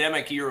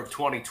pandemic year of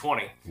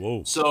 2020.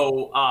 Whoa.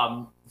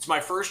 So it's my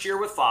first year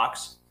with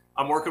Fox.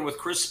 I'm working with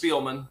Chris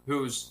Spielman,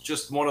 who's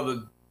just one of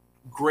the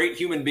great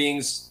human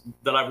beings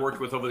that I've worked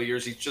with over the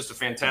years. He's just a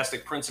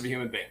fantastic prince of a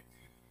human being.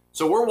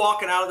 So we're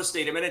walking out of the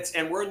stadium,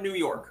 and we're in New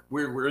York.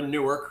 We're in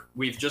Newark.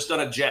 We've just done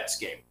a Jets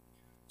game.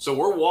 So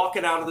we're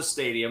walking out of the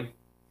stadium,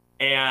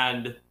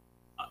 and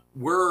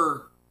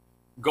we're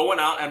going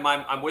out, and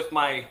I'm with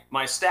my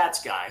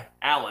stats guy,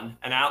 Alan,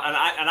 and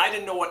I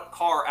didn't know what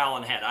car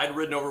Alan had. I'd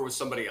ridden over with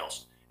somebody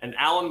else, and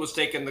Alan was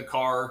taking the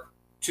car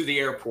to the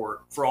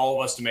airport for all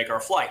of us to make our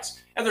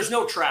flights. And there's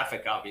no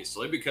traffic,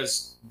 obviously,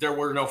 because there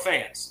were no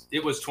fans.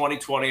 It was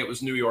 2020. It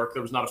was New York.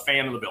 There was not a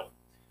fan in the building.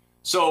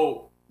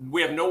 So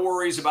we have no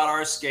worries about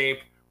our escape.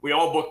 We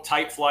all booked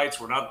tight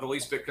flights. We're not the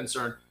least bit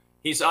concerned.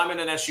 I'm in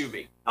an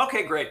SUV.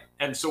 Okay, great.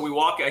 And so we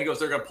walk out. He goes,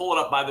 they're going to pull it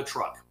up by the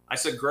truck. I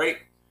said, great.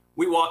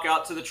 We walk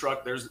out to the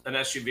truck. There's an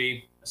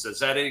SUV. I said, is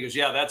that it? He goes,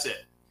 yeah, that's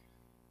it.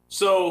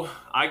 So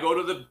I go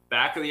to the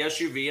back of the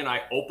SUV and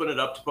I open it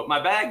up to put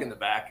my bag in the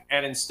back.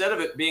 And instead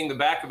of it being the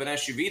back of an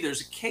SUV,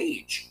 there's a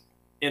cage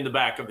in the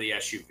back of the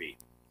SUV.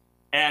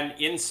 And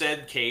in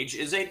said cage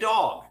is a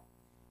dog.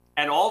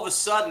 And all of a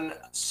sudden,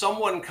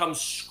 someone comes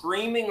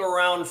screaming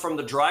around from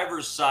the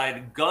driver's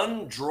side,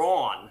 gun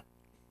drawn,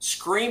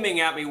 screaming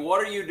at me,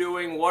 what are you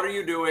doing? What are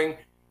you doing?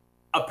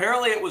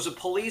 Apparently it was a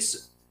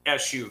police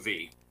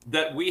SUV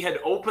that we had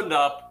opened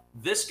up.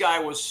 This guy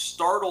was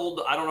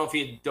startled. I don't know if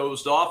he had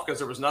dozed off because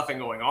there was nothing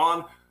going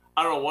on.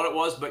 I don't know what it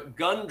was, but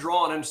gun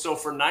drawn. And so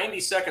for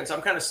 90 seconds,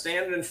 I'm kind of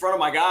standing in front of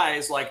my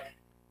guys like,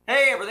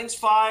 hey, everything's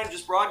fine.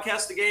 Just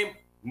broadcast the game.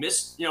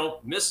 Missed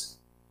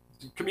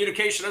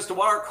communication as to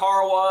what our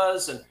car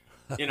was. And,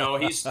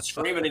 he's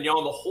screaming and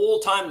yelling the whole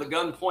time the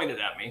gun pointed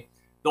at me.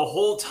 The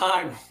whole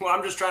time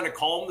I'm just trying to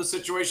calm the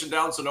situation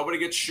down so nobody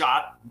gets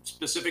shot,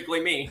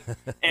 specifically me.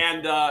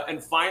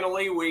 And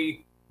finally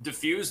we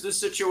diffuse this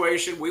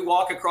situation. We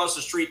walk across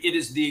the street. It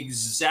is the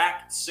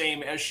exact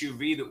same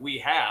SUV that we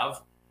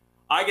have.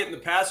 I get in the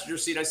passenger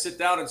seat. I sit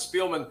down, and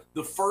Spielman,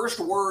 the first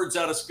words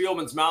out of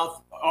Spielman's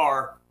mouth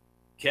are,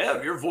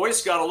 Kev, your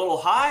voice got a little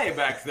high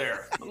back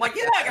there. I'm like,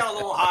 yeah, I got a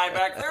little high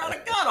back there. I had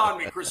a gun on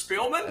me, Chris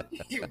Spielman.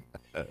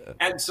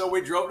 And so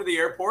we drove to the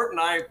airport, and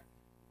I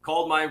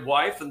called my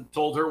wife and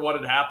told her what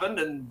had happened.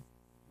 And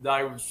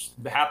I was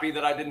happy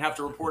that I didn't have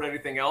to report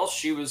anything else.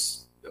 She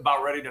was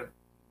about ready to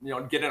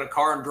get in a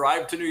car and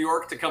drive to New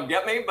York to come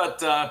get me, but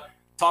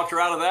talked her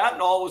out of that,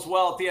 and all was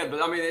well at the end.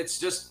 But I mean,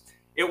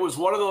 it was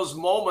one of those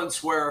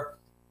moments where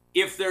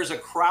if there's a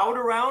crowd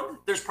around,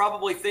 there's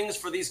probably things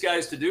for these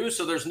guys to do.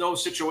 So there's no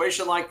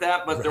situation like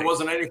that, but There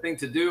wasn't anything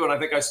to do, and I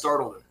think I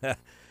startled him.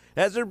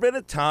 Has there been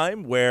a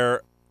time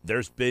where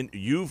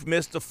you've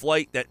missed a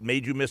flight that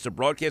made you miss a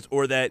broadcast,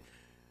 or that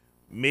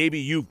maybe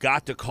you've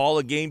got to call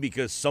a game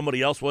because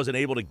somebody else wasn't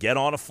able to get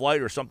on a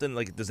flight or something?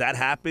 Like, does that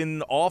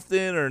happen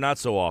often or not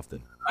so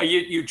often?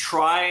 You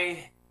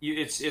try.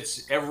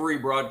 It's every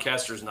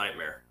broadcaster's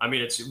nightmare. I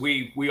mean,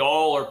 we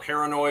all are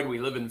paranoid. We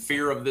live in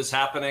fear of this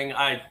happening.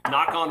 I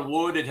knock on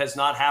wood, it has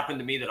not happened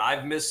to me that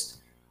I've missed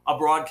a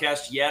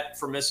broadcast yet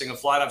for missing a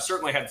flight. I've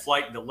certainly had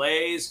flight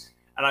delays,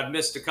 and I've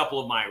missed a couple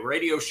of my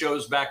radio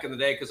shows back in the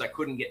day because I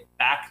couldn't get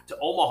back to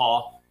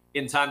Omaha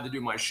in time to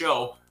do my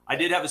show. I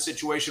did have a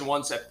situation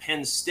once at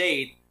Penn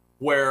State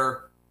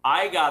where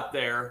I got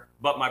there,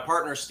 but my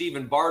partner,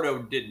 Stephen Bardo,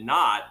 did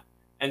not.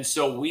 And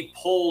so we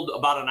pulled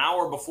about an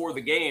hour before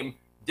the game.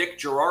 Dick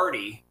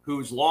Girardi,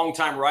 who's a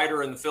longtime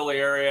writer in the Philly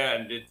area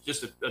and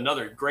just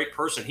another great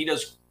person, he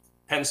does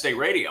Penn State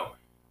radio.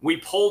 We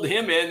pulled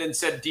him in and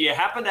said, do you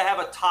happen to have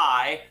a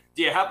tie?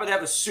 Do you happen to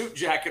have a suit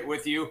jacket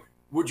with you?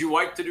 Would you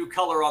like to do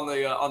color on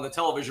the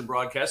television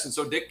broadcast? And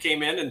so Dick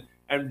came in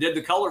and did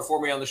the color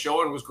for me on the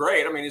show, and was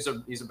great. I mean,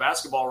 he's a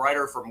basketball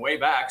writer from way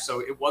back,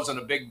 so it wasn't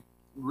a big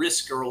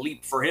risk or a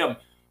leap for him.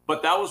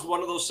 But that was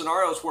one of those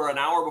scenarios where an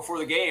hour before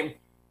the game,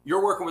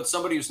 you're working with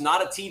somebody who's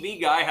not a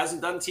TV guy,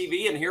 hasn't done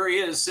TV, and here he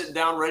is sitting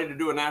down ready to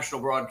do a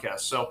national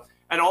broadcast. So,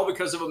 and all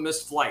because of a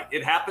missed flight.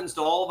 It happens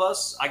to all of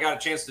us. I got a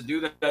chance to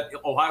do that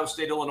Ohio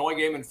State-Illinois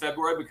game in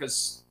February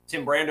because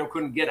Tim Brando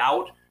couldn't get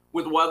out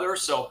with weather.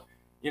 So,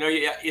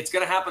 it's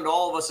going to happen to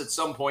all of us at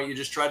some point. You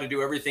just try to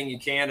do everything you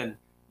can, and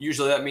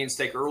usually that means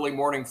take early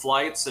morning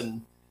flights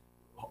and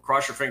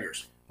cross your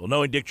fingers. Well,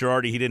 knowing Dick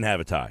Girardi, he didn't have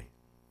a tie.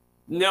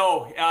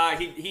 No,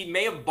 he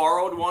may have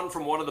borrowed one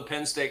from one of the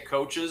Penn State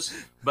coaches,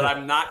 but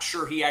I'm not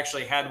sure he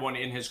actually had one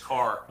in his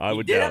car.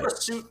 He did have a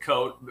suit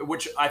coat,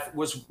 which I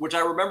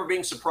remember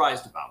being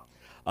surprised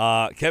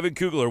about. Kevin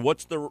Kugler,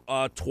 what's the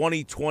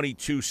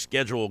 2022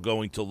 schedule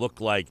going to look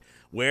like?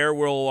 Where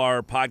will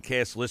our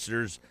podcast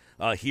listeners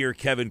hear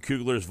Kevin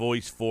Kugler's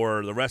voice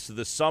for the rest of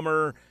the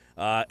summer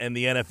and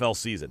the NFL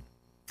season?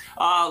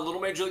 Little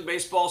Major League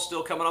Baseball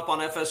still coming up on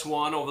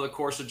FS1 over the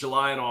course of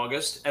July and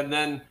August, and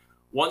then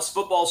once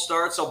football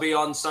starts, I'll be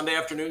on Sunday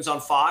afternoons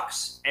on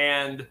Fox,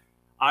 and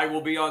I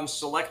will be on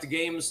select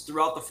games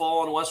throughout the fall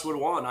on Westwood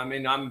One. I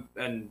mean,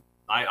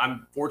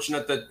 I'm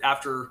fortunate that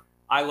after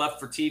I left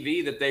for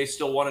TV that they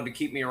still wanted to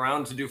keep me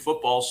around to do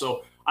football.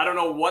 So I don't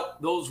know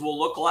what those will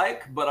look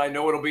like, but I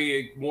know it'll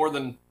be more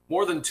than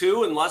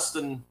 2 and less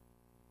than,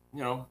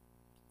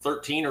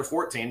 13 or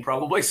 14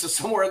 probably. So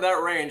somewhere in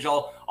that range,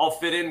 I'll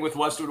fit in with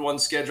Westwood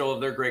One's schedule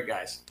of their great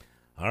guys.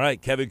 All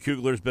right, Kevin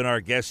Kugler's been our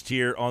guest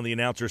here on the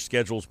Announcer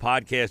Schedules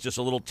podcast. Just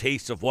a little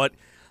taste of what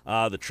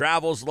the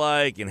travel's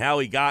like and how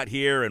he got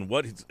here and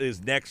what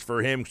is next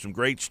for him. Some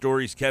great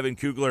stories. Kevin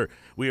Kugler,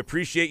 we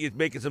appreciate you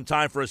making some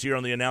time for us here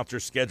on the Announcer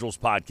Schedules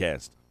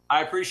podcast.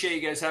 I appreciate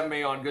you guys having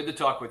me on. Good to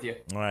talk with you.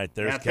 All right,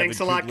 there's Kevin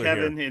thanks a lot, Kugler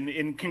Kevin, here.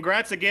 and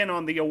congrats again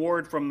on the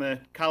award from the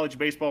College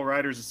Baseball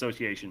Writers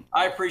Association.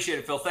 I appreciate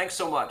it, Phil. Thanks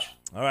so much.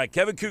 All right,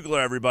 Kevin Kugler,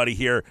 everybody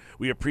here.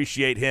 We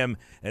appreciate him.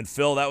 And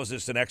Phil, that was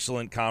just an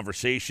excellent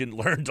conversation.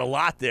 Learned a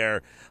lot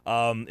there.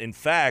 In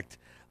fact,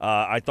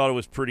 I thought it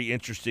was pretty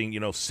interesting.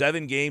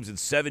 7 games in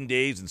 7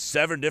 days in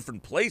 7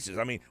 different places.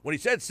 I mean, when he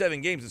said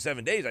 7 games in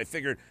 7 days, I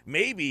figured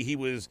maybe he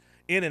was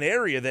in an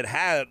area that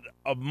had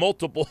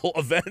multiple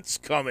events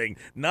coming,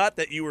 not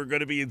that you were going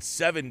to be in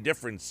 7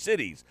 different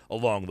cities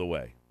along the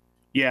way.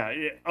 Yeah,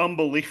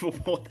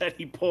 unbelievable that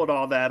he pulled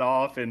all that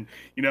off. And,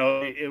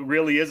 it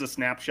really is a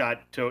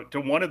snapshot to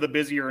one of the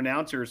busier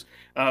announcers.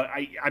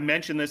 I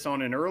mentioned this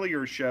on an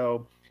earlier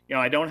show.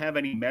 I don't have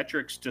any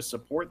metrics to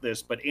support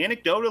this, but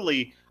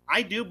anecdotally,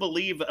 I do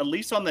believe, at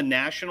least on the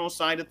national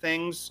side of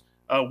things,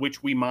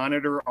 which we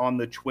monitor on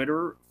the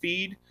Twitter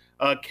feed,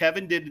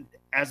 Kevin did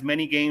as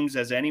many games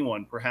as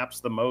anyone,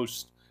 perhaps the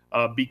most,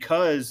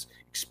 because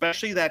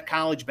especially that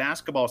college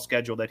basketball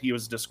schedule that he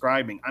was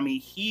describing. I mean,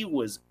 he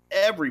was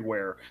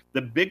everywhere.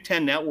 The Big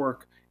Ten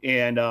Network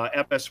and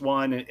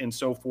FS1 and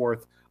so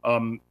forth,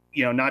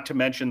 not to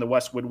mention the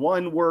Westwood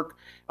One work,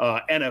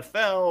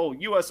 NFL,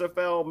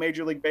 USFL,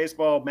 Major League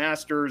Baseball,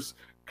 Masters,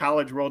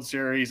 College World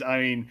Series. I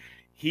mean,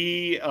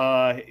 he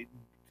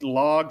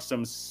logged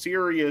some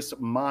serious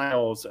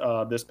miles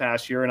this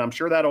past year, and I'm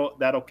sure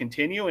that'll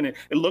continue. And it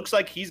looks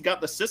like he's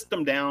got the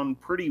system down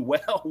pretty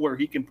well where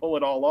he can pull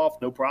it all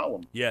off, no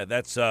problem. Yeah,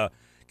 that's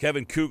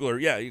Kevin Kugler.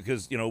 Yeah,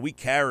 because we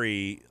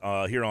carry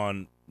here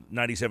on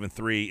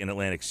 97.3 in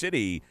Atlantic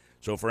City.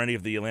 So for any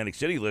of the Atlantic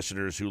City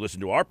listeners who listen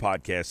to our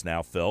podcast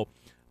now, Phil,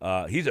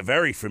 he's a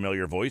very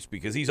familiar voice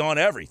because he's on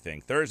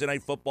everything. Thursday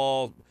Night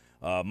Football,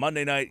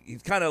 Monday night,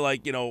 he's kind of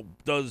like,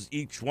 does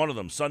each one of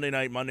them. Sunday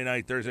night, Monday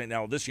night, Thursday night.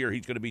 Now, this year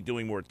he's going to be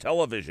doing more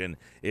television,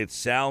 it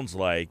sounds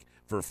like,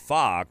 for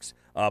Fox.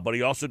 But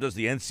he also does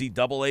the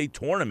NCAA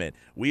tournament.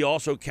 We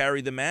also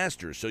carry the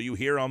Masters. So you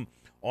hear him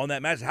on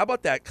that Masters. How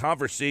about that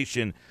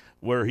conversation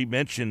where he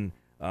mentioned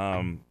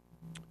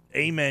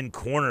Amen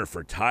Corner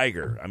for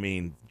Tiger? I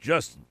mean,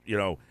 just,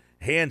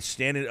 hair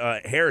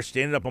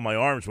standing up on my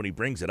arms when he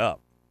brings it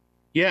up.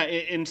 Yeah,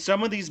 in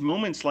some of these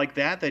moments like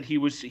that he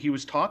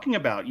was talking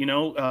about,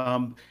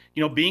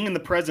 being in the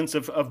presence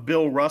of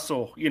Bill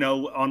Russell,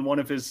 on one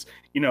of his,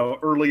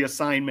 early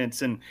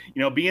assignments, and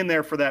being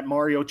there for that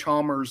Mario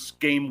Chalmers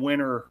game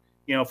winner,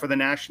 for the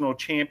national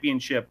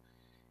championship.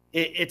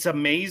 It's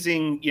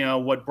amazing,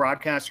 what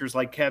broadcasters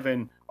like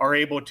Kevin are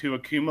able to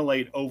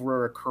accumulate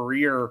over a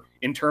career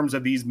in terms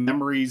of these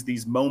memories,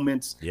 these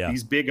moments,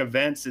 these big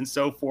events and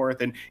so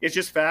forth. And it's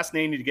just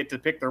fascinating to get to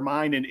pick their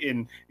mind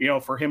and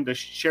for him to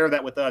share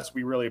that with us.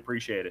 We really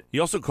appreciate it. He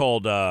also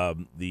called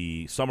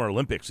the Summer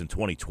Olympics in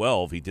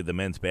 2012. He did the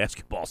men's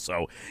basketball.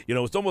 So,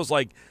 it's almost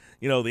like,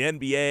 the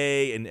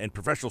NBA and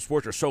professional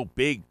sports are so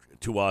big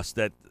to us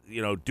that,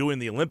 doing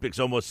the Olympics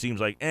almost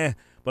seems like,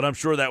 but I'm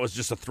sure that was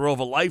just a thrill of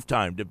a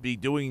lifetime to be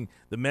doing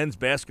the men's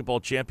basketball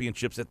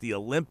championships at the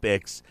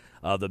Olympics,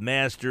 the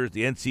Masters,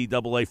 the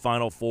NCAA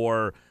Final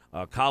Four,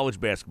 college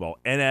basketball,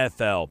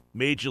 NFL,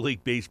 Major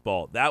League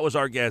Baseball. That was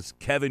our guest,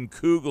 Kevin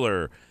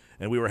Kugler,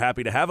 and we were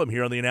happy to have him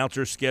here on the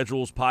Announcer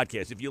Schedules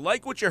podcast. If you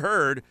like what you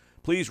heard,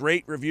 please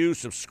rate, review,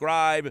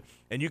 subscribe,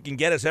 and you can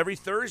get us every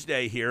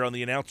Thursday here on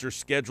the Announcer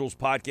Schedules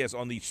podcast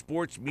on the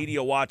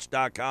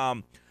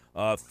sportsmediawatch.com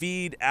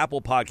feed,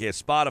 Apple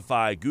Podcasts,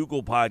 Spotify,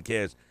 Google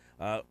Podcasts.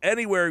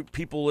 Anywhere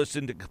people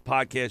listen to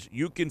podcasts,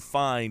 you can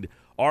find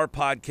our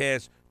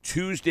podcast.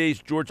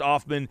 Tuesdays, George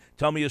Offman,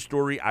 Tell Me a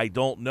Story I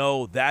Don't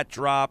Know. That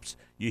drops.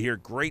 You hear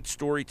great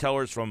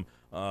storytellers from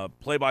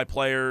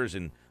play-by-players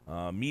and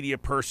media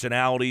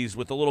personalities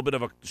with a little bit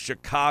of a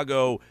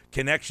Chicago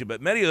connection. But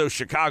many of those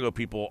Chicago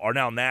people are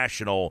now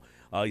national.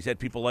 He's had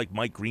people like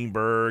Mike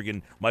Greenberg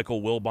and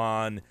Michael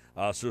Wilbon.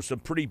 So some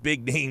pretty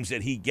big names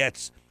that he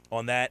gets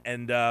on that.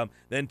 And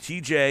then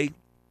TJ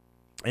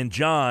and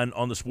John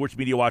on the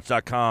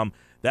sportsmediawatch.com.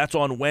 That's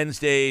on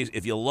Wednesdays.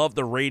 If you love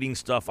the rating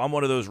stuff, I'm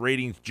one of those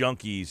ratings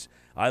junkies.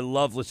 I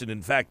love listening.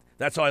 In fact,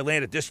 that's how I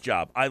landed this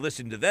job. I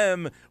listened to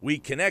them. We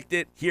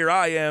connected. Here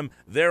I am.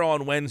 They're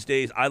on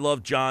Wednesdays. I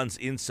love John's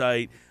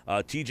insight.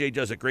 TJ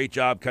does a great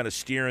job kind of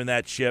steering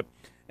that ship.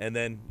 And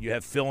then you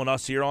have Phil and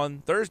us here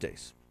on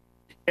Thursdays.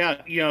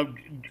 Yeah,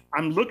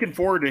 I'm looking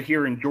forward to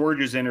hearing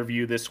George's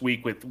interview this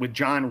week with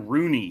John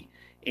Rooney.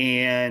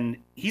 And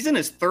he's in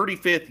his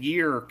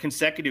 35th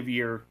consecutive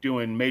year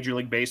doing Major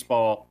League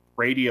Baseball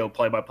radio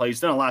play-by-play.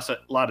 He's done a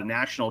lot of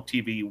national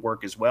TV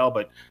work as well,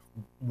 but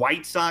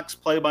White Sox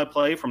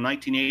play-by-play from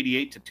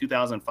 1988 to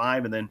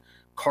 2005, and then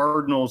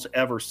Cardinals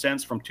ever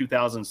since from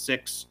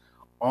 2006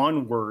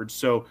 onward.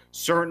 So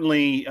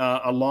certainly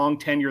a long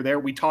tenure there.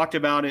 We talked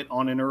about it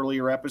on an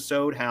earlier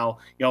episode, how,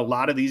 a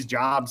lot of these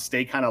jobs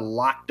stay kind of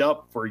locked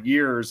up for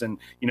years. And,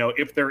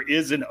 if there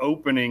is an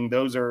opening,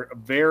 those are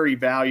very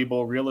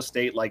valuable real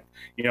estate, like,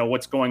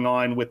 what's going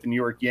on with the New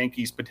York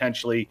Yankees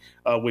potentially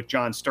with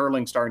John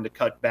Sterling starting to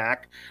cut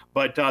back.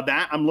 But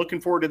that I'm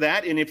looking forward to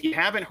that. And if you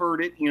haven't heard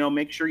it,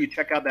 make sure you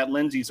check out that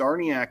Lindsay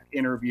Czarniak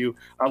interview.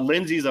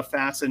 Lindsay's a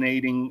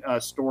fascinating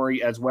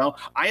story as well.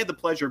 I had the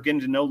pleasure of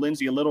getting to know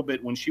Lindsay a little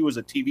bit when she was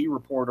a TV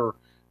reporter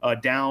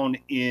down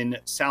in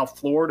South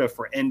Florida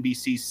for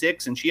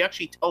NBC6. And she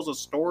actually tells a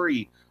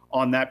story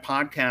on that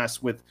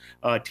podcast with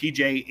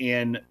TJ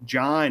and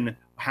John,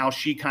 how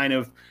she kind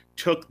of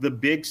took the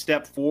big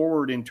step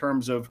forward in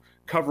terms of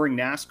covering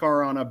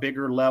NASCAR on a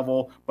bigger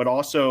level, but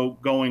also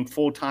going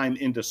full-time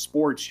into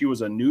sports. She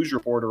was a news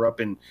reporter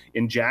up in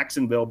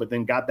Jacksonville, but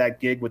then got that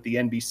gig with the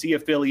NBC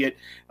affiliate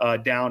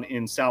down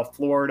in South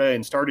Florida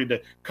and started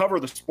to cover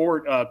the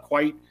sport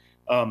quite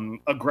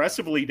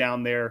aggressively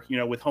down there,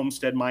 with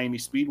Homestead Miami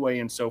Speedway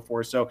and so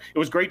forth. So it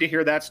was great to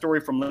hear that story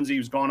from Lindsay,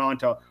 who's gone on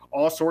to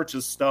all sorts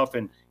of stuff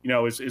and,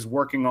 is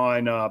working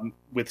on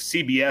with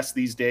CBS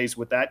these days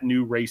with that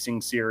new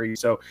racing series.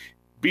 So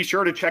be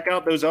sure to check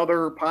out those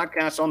other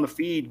podcasts on the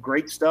feed.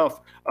 Great stuff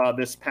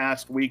this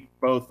past week,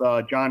 both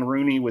John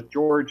Rooney with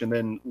George and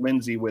then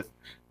Lindsay with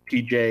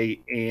TJ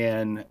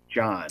and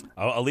John.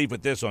 I'll leave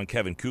with this on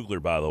Kevin Kugler,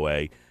 by the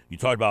way. You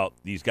talked about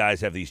these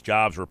guys have these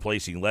jobs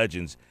replacing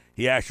legends.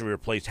 He actually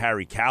replaced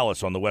Harry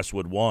Kalas on the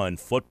Westwood One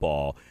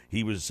football.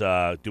 He was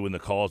doing the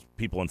calls.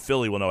 People in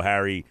Philly will know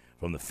Harry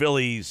from the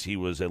Phillies. He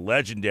was a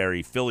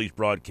legendary Phillies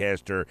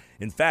broadcaster.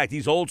 In fact,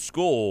 he's old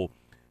school,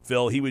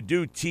 Phil. He would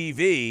do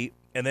TV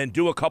and then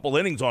do a couple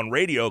innings on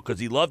radio because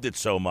he loved it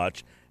so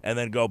much, and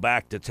then go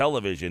back to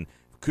television.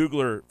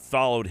 Kugler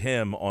followed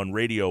him on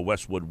radio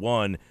Westwood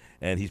One,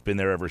 and he's been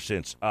there ever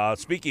since.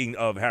 Speaking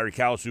of Harry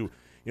Kalas, who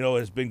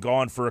has been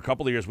gone for a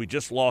couple of years, we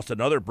just lost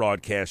another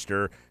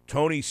broadcaster,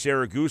 Tony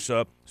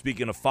Siragusa.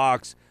 Speaking of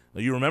Fox,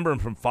 you remember him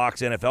from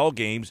Fox NFL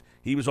games.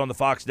 He was on the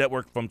Fox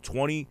network from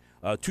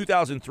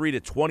 2003 to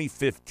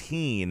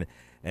 2015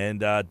 and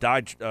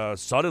died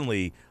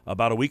suddenly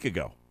about a week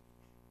ago.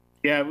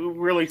 Yeah,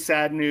 really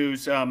sad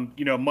news.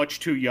 Much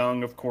too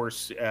young, of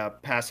course,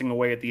 passing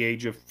away at the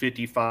age of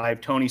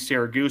 55. Tony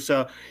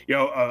Siragusa,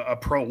 a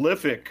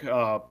prolific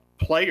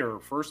player,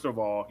 first of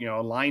all,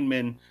 a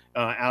lineman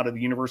out of the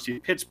University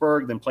of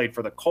Pittsburgh, then played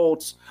for the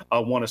Colts,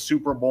 won a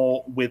Super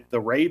Bowl with the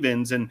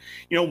Ravens. And,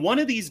 one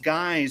of these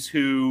guys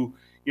who,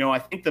 I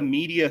think the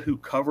media who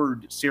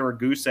covered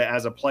Siragusa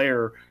as a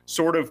player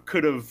sort of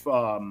could have,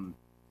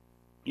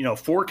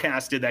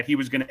 forecasted that he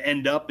was going to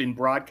end up in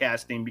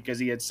broadcasting because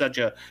he had such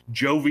a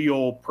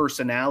jovial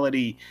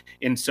personality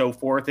and so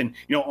forth. And,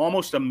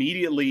 almost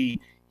immediately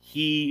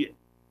he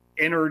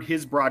entered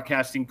his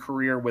broadcasting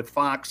career with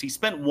Fox. He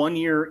spent 1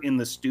 year in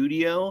the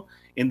studio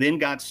and then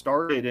got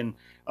started. And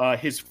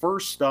his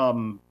first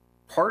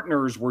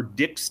partners were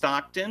Dick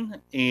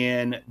Stockton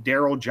and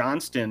Daryl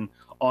Johnston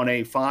on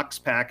a Fox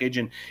package.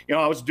 And,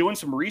 I was doing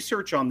some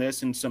research on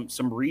this and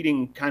some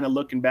reading, kind of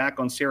looking back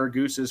on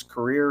Siragusa's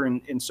career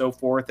and so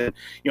forth. And,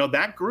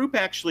 that group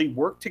actually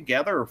worked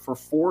together for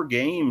 4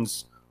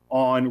 games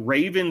on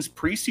Ravens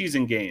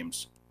preseason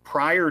games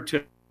prior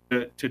to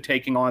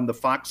taking on the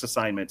Fox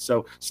assignment.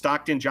 So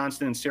Stockton,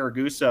 Johnston, and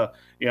Siragusa,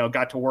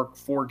 got to work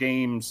 4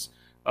 games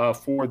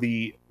for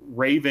the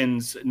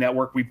Ravens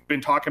network. We've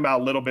been talking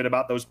about a little bit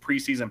about those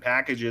preseason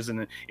packages.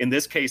 And in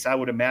this case, I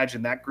would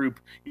imagine that group,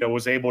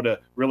 was able to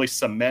really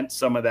cement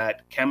some of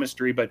that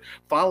chemistry. But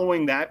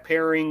following that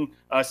pairing,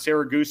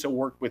 Siragusa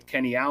worked with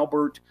Kenny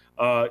Albert,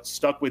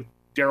 stuck with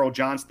Daryl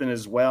Johnston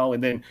as well.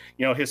 And then,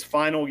 his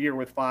final year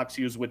with Fox,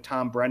 he was with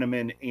Tom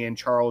Brenneman and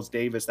Charles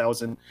Davis. That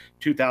was in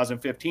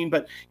 2015.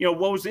 But,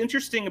 what was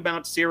interesting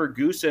about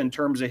Siragusa in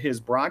terms of his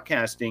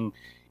broadcasting,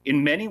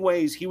 in many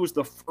ways, he was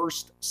the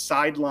first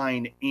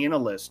sideline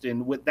analyst.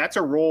 And that's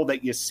a role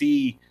that you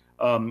see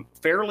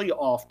fairly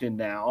often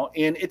now.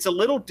 And it's a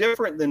little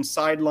different than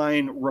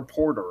sideline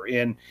reporter.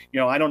 And,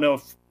 I don't know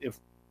if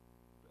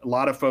a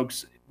lot of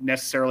folks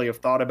necessarily have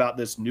thought about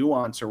this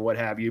nuance or what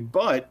have you,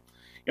 but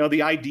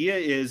the idea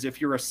is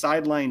if you're a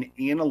sideline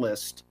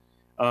analyst,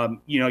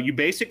 you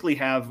basically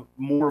have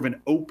more of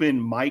an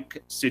open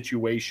mic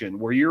situation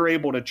where you're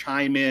able to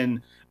chime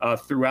in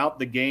throughout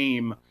the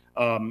game.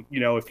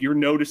 If you're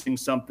noticing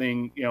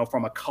something,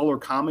 from a color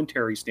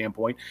commentary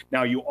standpoint.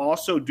 Now, you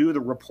also do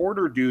the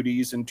reporter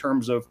duties in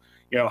terms of,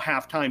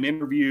 halftime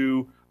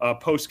interview,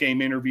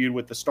 post-game interview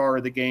with the star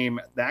of the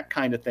game, that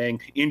kind of thing,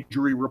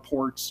 injury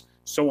reports,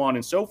 so on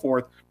and so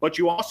forth. But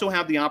you also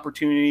have the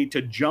opportunity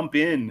to jump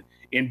in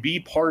and be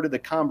part of the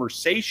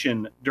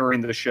conversation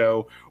during the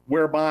show,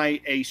 whereby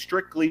a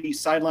strictly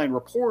sideline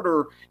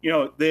reporter,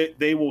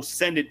 they will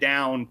send it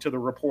down to the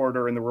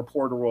reporter, and the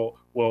reporter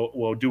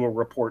will do a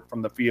report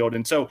from the field.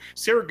 And so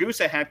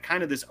Siragusa had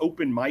kind of this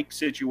open mic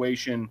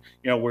situation,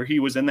 where he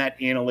was in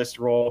that analyst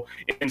role,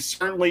 and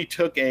certainly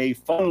took a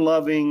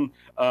fun-loving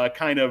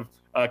kind of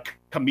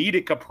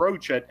comedic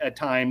approach at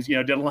times,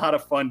 did a lot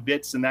of fun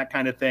bits and that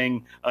kind of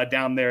thing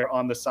down there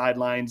on the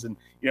sidelines, and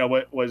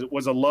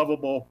was a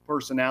lovable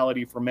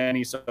personality for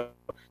many.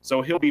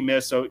 So he'll be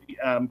missed. So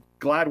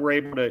glad we're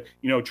able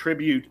to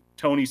tribute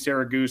Tony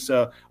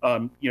Siragusa,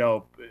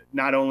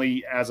 not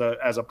only as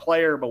a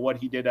player, but what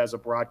he did as a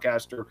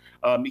broadcaster.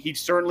 He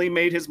certainly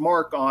made his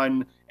mark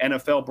on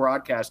NFL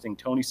broadcasting.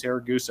 Tony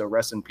Siragusa,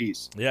 rest in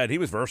peace. Yeah, and he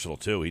was versatile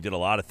too. He did a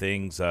lot of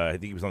things. I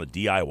think he was on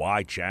the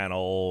DIY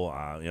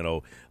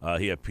channel.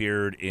 He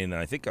appeared in,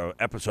 I think, an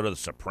episode of The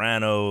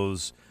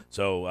Sopranos.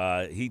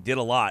 So he did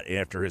a lot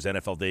after his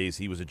NFL days.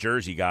 He was a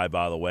Jersey guy,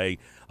 by the way.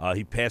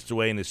 He passed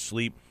away in his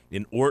sleep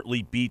in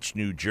Ortley Beach,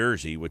 New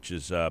Jersey, which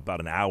is about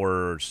an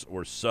hour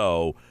or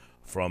so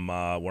from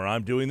where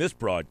I'm doing this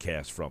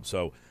broadcast from.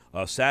 So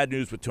sad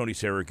news with Tony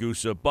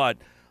Siragusa, but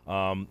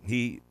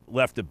he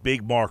left a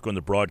big mark on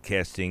the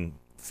broadcasting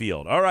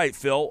field. All right,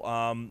 Phil,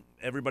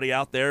 everybody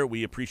out there,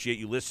 we appreciate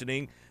you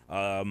listening,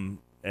 and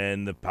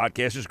the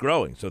podcast is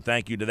growing. So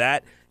thank you to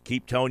that.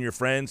 Keep telling your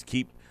friends.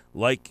 Keep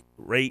like,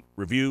 rate,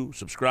 review,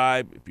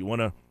 subscribe. If you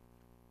want to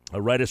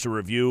write us a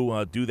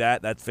review, do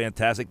that. That's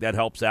fantastic. That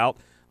helps out.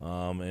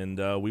 And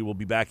we will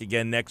be back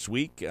again next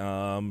week.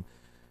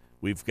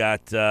 We've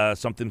got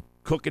something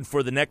cooking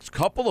for the next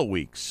couple of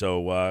weeks,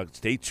 so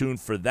stay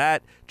tuned for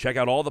that. Check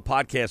out all the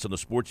podcasts on the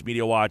Sports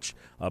Media Watch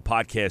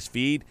podcast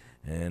feed,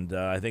 and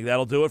I think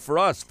that'll do it for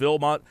us. Phil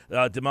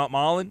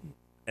DeMont-Mullen,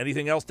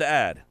 anything else to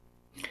add?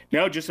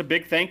 No, just a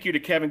big thank you to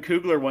Kevin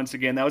Kugler once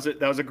again. That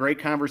was a great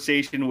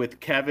conversation with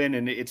Kevin,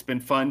 and it's been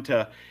fun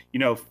to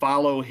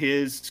follow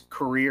his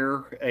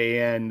career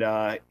and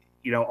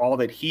all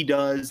that he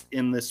does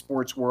in the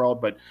sports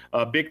world. But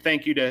a big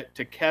thank you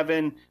to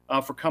Kevin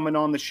for coming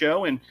on the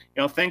show, and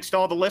thanks to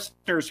all the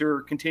listeners who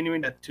are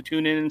continuing to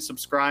tune in and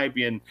subscribe,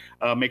 and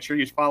make sure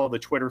you follow the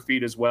Twitter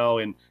feed as well,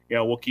 and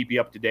we'll keep you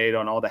up to date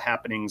on all the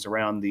happenings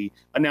around the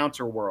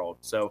announcer world.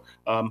 So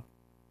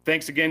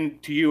thanks again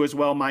to you as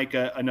well, Mike.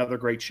 Another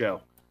great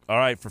show. All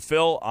right, for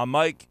Phil, I'm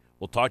Mike.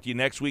 We'll talk to you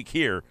next week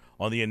here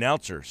on the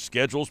Announcer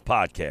Schedules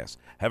Podcast.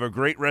 Have a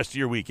great rest of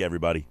your week,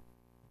 everybody.